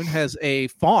Witherspoon has a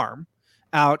farm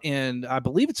out in, I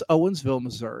believe it's Owensville,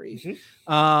 Missouri.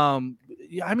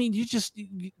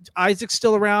 Isaac's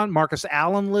still around. Marcus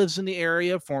Allen lives in the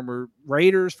area, former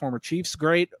Raiders, former Chiefs,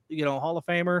 great, Hall of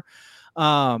Famer.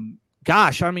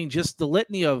 Just the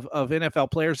litany of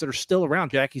NFL players that are still around.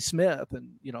 Jackie Smith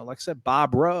and, like I said,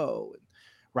 Bob Rowe, and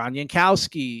Ron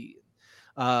Yankowski,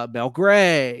 Mel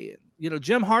Gray.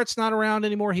 Jim Hart's not around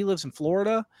anymore. He lives in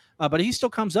Florida, but he still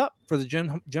comes up for the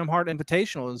Jim Hart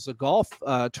Invitational. It's a golf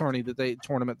tournament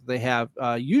that they have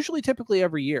typically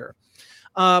every year.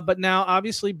 But now,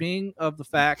 obviously, being of the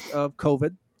fact of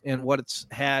COVID and what it's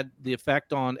had the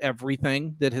effect on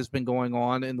everything that has been going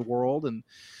on in the world, and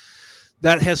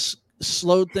that has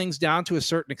slowed things down to a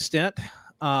certain extent.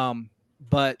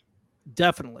 But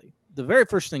definitely the very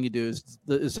first thing you do is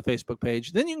the Facebook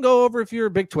page. Then you can go over, if you're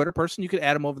a big Twitter person, you could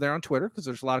add them over there on Twitter, because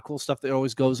there's a lot of cool stuff that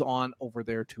always goes on over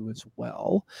there too as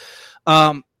well.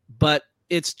 But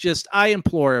it's just, I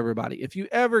implore everybody, if you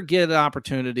ever get an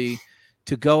opportunity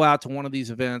to go out to one of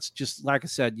these events, just like I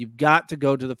said, you've got to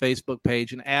go to the Facebook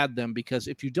page and add them, because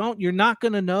if you don't, you're not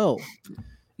going to know.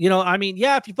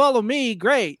 If you follow me,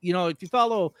 great. If you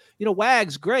follow,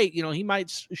 Wags, great. He might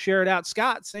share it out.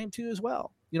 Scott, same too as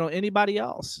well. Anybody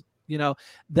else,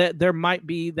 that there might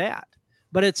be that,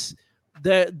 but it's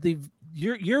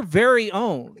your very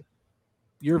own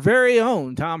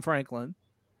Tom Franklin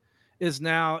is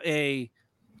now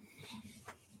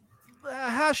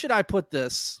how should I put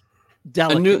this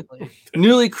delicately?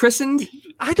 Newly christened?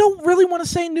 I don't really want to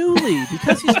say newly,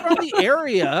 because he's from the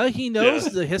area. He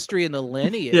knows the history and the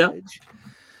lineage.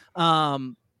 Yeah.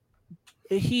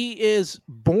 He is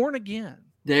born again.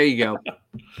 There you go.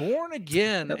 Born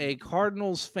again, a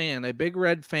Cardinals fan, a Big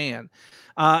Red fan.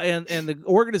 And the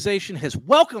organization has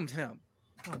welcomed him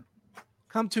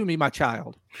Come to me, my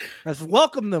child. Let's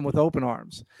welcome them with open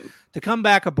arms to come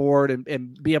back aboard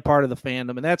and be a part of the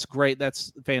fandom. And that's great.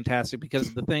 That's fantastic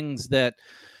because the things that,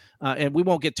 and we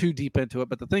won't get too deep into it,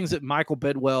 but the things that Michael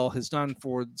Bidwell has done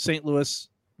for St. Louis,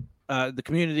 the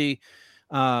community,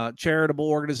 charitable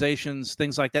organizations,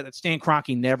 things like that Stan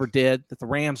Kroenke never did, that the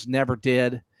Rams never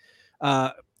did.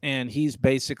 And he's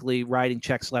basically writing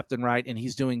checks left and right, and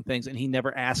he's doing things, and he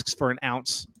never asks for an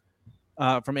ounce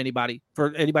from anybody,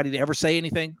 for anybody to ever say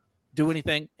anything, do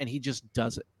anything, and he just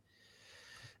does it.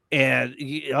 And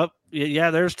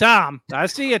yeah, there's Tom. I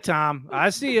see you, Tom.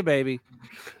 I see you, baby.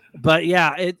 But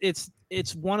yeah,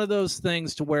 it's one of those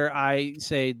things to where I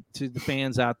say to the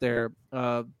fans out there,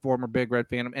 former Big Red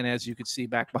fandom, and as you can see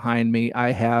back behind me,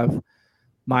 I have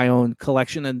my own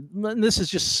collection, and this is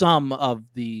just some of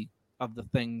the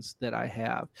things that I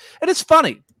have. And it's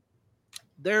funny.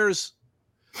 There's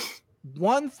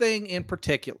one thing in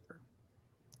particular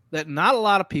that not a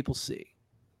lot of people see.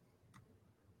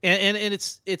 And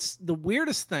it's the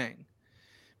weirdest thing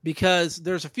because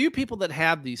there's a few people that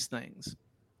have these things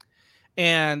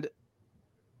and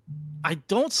I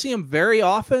don't see them very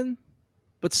often,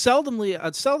 but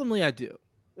seldomly I do.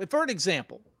 For an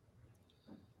example,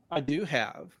 I do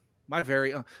have my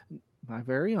very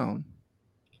own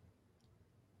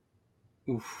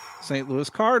St. Louis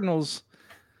Cardinals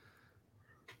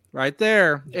right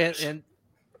there, and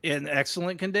in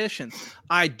excellent condition.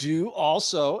 I do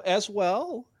also, as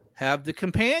well, have the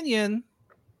companion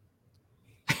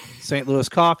St. Louis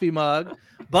coffee mug.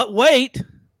 But wait,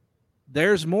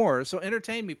 there's more. So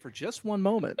entertain me for just one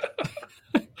moment.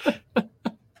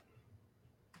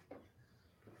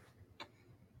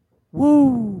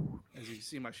 Woo! As you can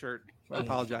see my shirt, I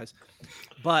apologize.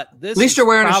 But this at least you're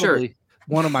wearing a shirt.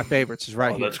 One of my favorites is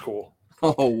right here. That's cool.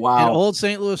 Oh, wow. An old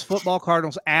St. Louis football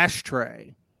Cardinals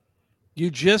ashtray. You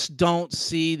just don't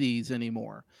see these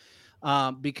anymore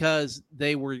because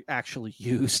they were actually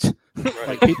used.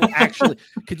 Like people actually,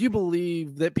 could you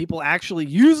believe that people actually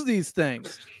use these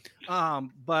things?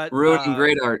 But ruining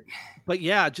great art. But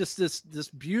yeah, just this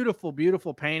beautiful,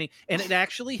 beautiful painting. And it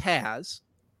actually has,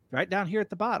 right down here at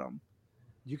the bottom,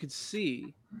 you can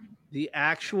see the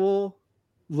actual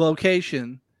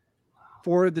location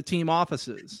for the team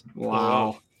offices.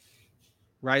 Wow.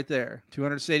 Right there.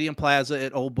 200 Stadium Plaza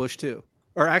at Old Bush 2.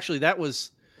 Or actually,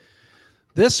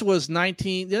 this was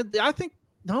 19. I think,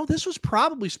 no, this was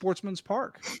probably Sportsman's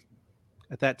Park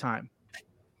at that time.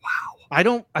 Wow.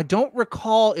 I don't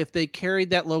recall if they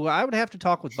carried that logo. I would have to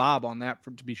talk with Bob on that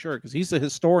to be sure, because he's a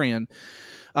historian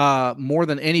more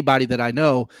than anybody that I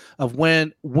know of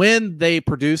when they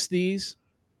produced these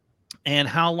and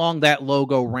how long that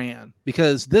logo ran,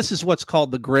 because this is what's called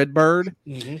the grid bird.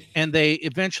 Mm-hmm. And they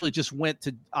eventually just went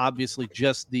to obviously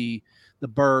just the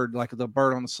bird, like the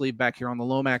bird on the sleeve back here on the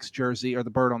Lomax jersey or the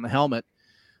bird on the helmet.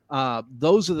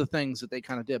 Those are the things that they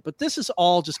kind of did. But this is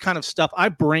all just kind of stuff. I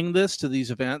bring this to these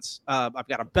events. I've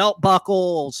got a belt buckle,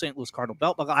 old St. Louis Cardinal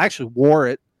belt buckle. I actually wore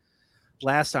it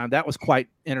last time. That was quite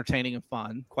entertaining and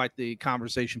fun, quite the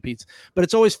conversation piece. But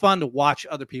it's always fun to watch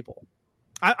other people.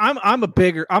 I'm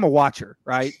a watcher,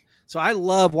 right? So I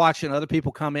love watching other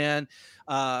people come in,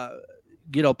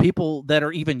 people that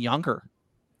are even younger,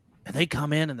 and they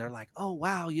come in and they're like, oh,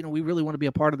 wow, we really want to be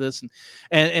a part of this.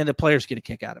 And the players get a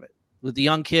kick out of it with the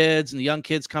young kids, and the young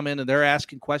kids come in and they're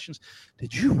asking questions.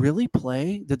 Did you really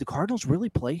play? Did the Cardinals really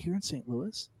play here in St.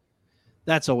 Louis?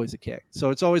 That's always a kick.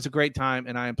 So it's always a great time.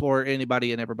 And I implore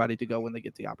anybody and everybody to go when they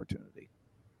get the opportunity.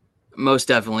 Most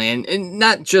definitely. And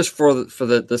not just for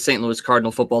the St. Louis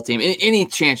Cardinal football team. Any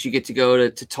chance you get to go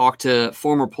to talk to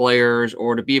former players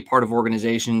or to be a part of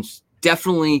organizations,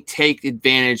 definitely take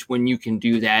advantage when you can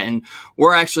do that. And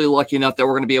we're actually lucky enough that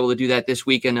we're going to be able to do that this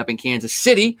weekend up in Kansas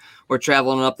City. We're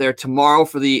traveling up there tomorrow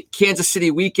for the Kansas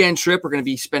City weekend trip. We're going to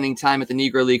be spending time at the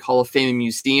Negro League Hall of Fame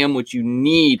Museum, which you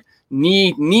need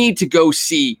to go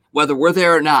see, whether we're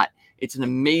there or not. It's an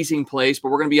amazing place, but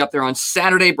we're going to be up there on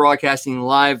Saturday broadcasting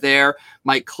live there.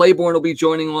 Mike Claiborne will be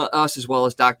joining us, as well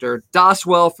as Dr.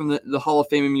 Doswell from the Hall of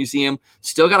Fame Museum.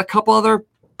 Still got a couple other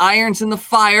irons in the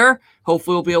fire.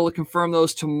 Hopefully we'll be able to confirm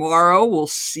those tomorrow. We'll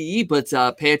see, but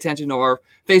pay attention to our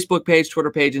Facebook page, Twitter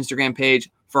page, Instagram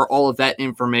page for all of that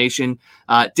information.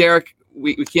 Derek,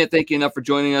 we can't thank you enough for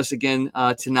joining us again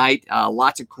tonight.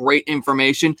 Lots of great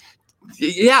information.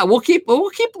 Yeah, we'll keep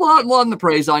lauding the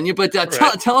praise on you, but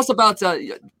tell us about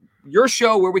your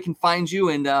show, where we can find you,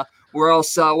 and what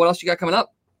else you got coming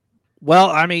up. Well,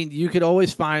 I mean, you could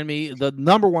always find me. The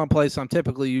number one place I'm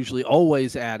usually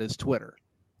always at is Twitter.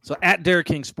 So at Derek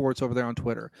King Sports over there on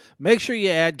Twitter. Make sure you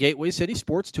add Gateway City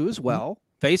Sports too as well.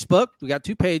 Facebook, we got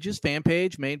 2 pages, fan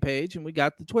page, main page, and we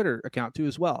got the Twitter account too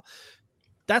as well.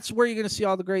 That's where you're going to see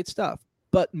all the great stuff.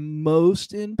 But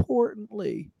most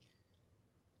importantly,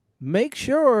 make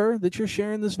sure that you're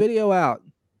sharing this video out.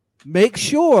 Make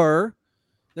sure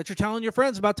that you're telling your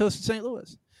friends about Toasted St.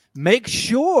 Louis. Make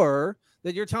sure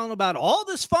that you're telling about all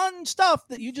this fun stuff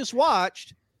that you just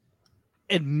watched,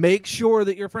 and make sure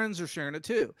that your friends are sharing it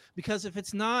too. Because if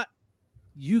it's not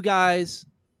you guys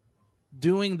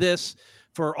doing this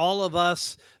for all of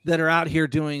us that are out here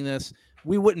doing this,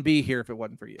 we wouldn't be here if it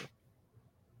wasn't for you.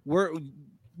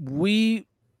 We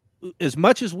as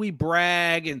much as we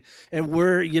brag and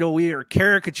we're, we are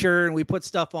caricature and we put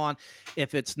stuff on,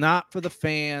 if it's not for the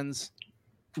fans,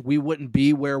 we wouldn't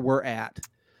be where we're at.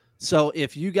 So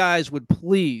if you guys would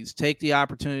please take the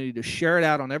opportunity to share it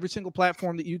out on every single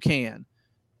platform that you can,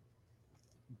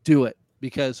 do it,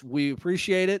 because we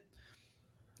appreciate it.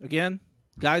 Again,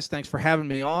 guys, thanks for having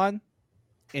me on.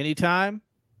 Anytime,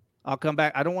 I'll come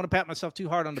back. I don't want to pat myself too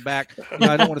hard on the back.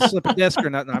 I don't want to slip a disc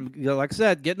or nothing. I'm, like I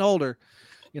said, getting older.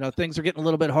 Things are getting a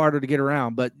little bit harder to get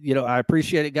around. But, I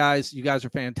appreciate it, guys. You guys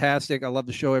are fantastic. I love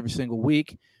the show every single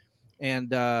week.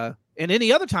 And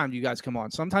any other time you guys come on.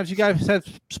 Sometimes you guys have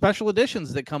special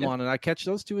editions that come on, and I catch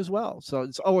those too as well. So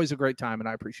it's always a great time, and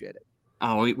I appreciate it.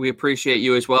 Oh, we appreciate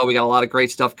you as well. We got a lot of great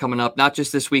stuff coming up, not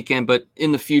just this weekend, but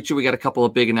in the future. We got a couple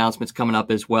of big announcements coming up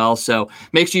as well. So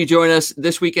make sure you join us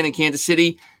this weekend in Kansas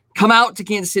City. Come out to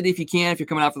Kansas City if you can, if you're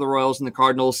coming out for the Royals and the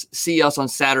Cardinals. See us on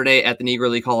Saturday at the Negro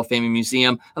League Hall of Fame and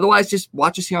Museum. Otherwise, just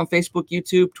watch us here on Facebook,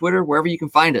 YouTube, Twitter, wherever you can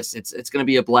find us. It's going to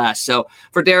be a blast. So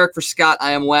for Derek, for Scott,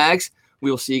 I am Wags. We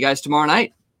will see you guys tomorrow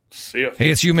night. See ya. Hey,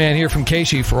 it's U-Man here from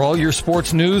Casey. For all your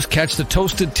sports news, catch the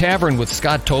Toasted Tavern with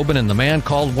Scott Tobin and the man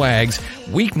called Wags,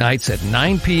 weeknights at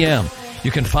 9 p.m.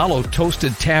 You can follow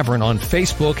Toasted Tavern on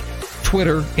Facebook,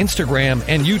 Twitter, Instagram,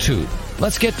 and YouTube.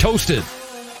 Let's get toasted.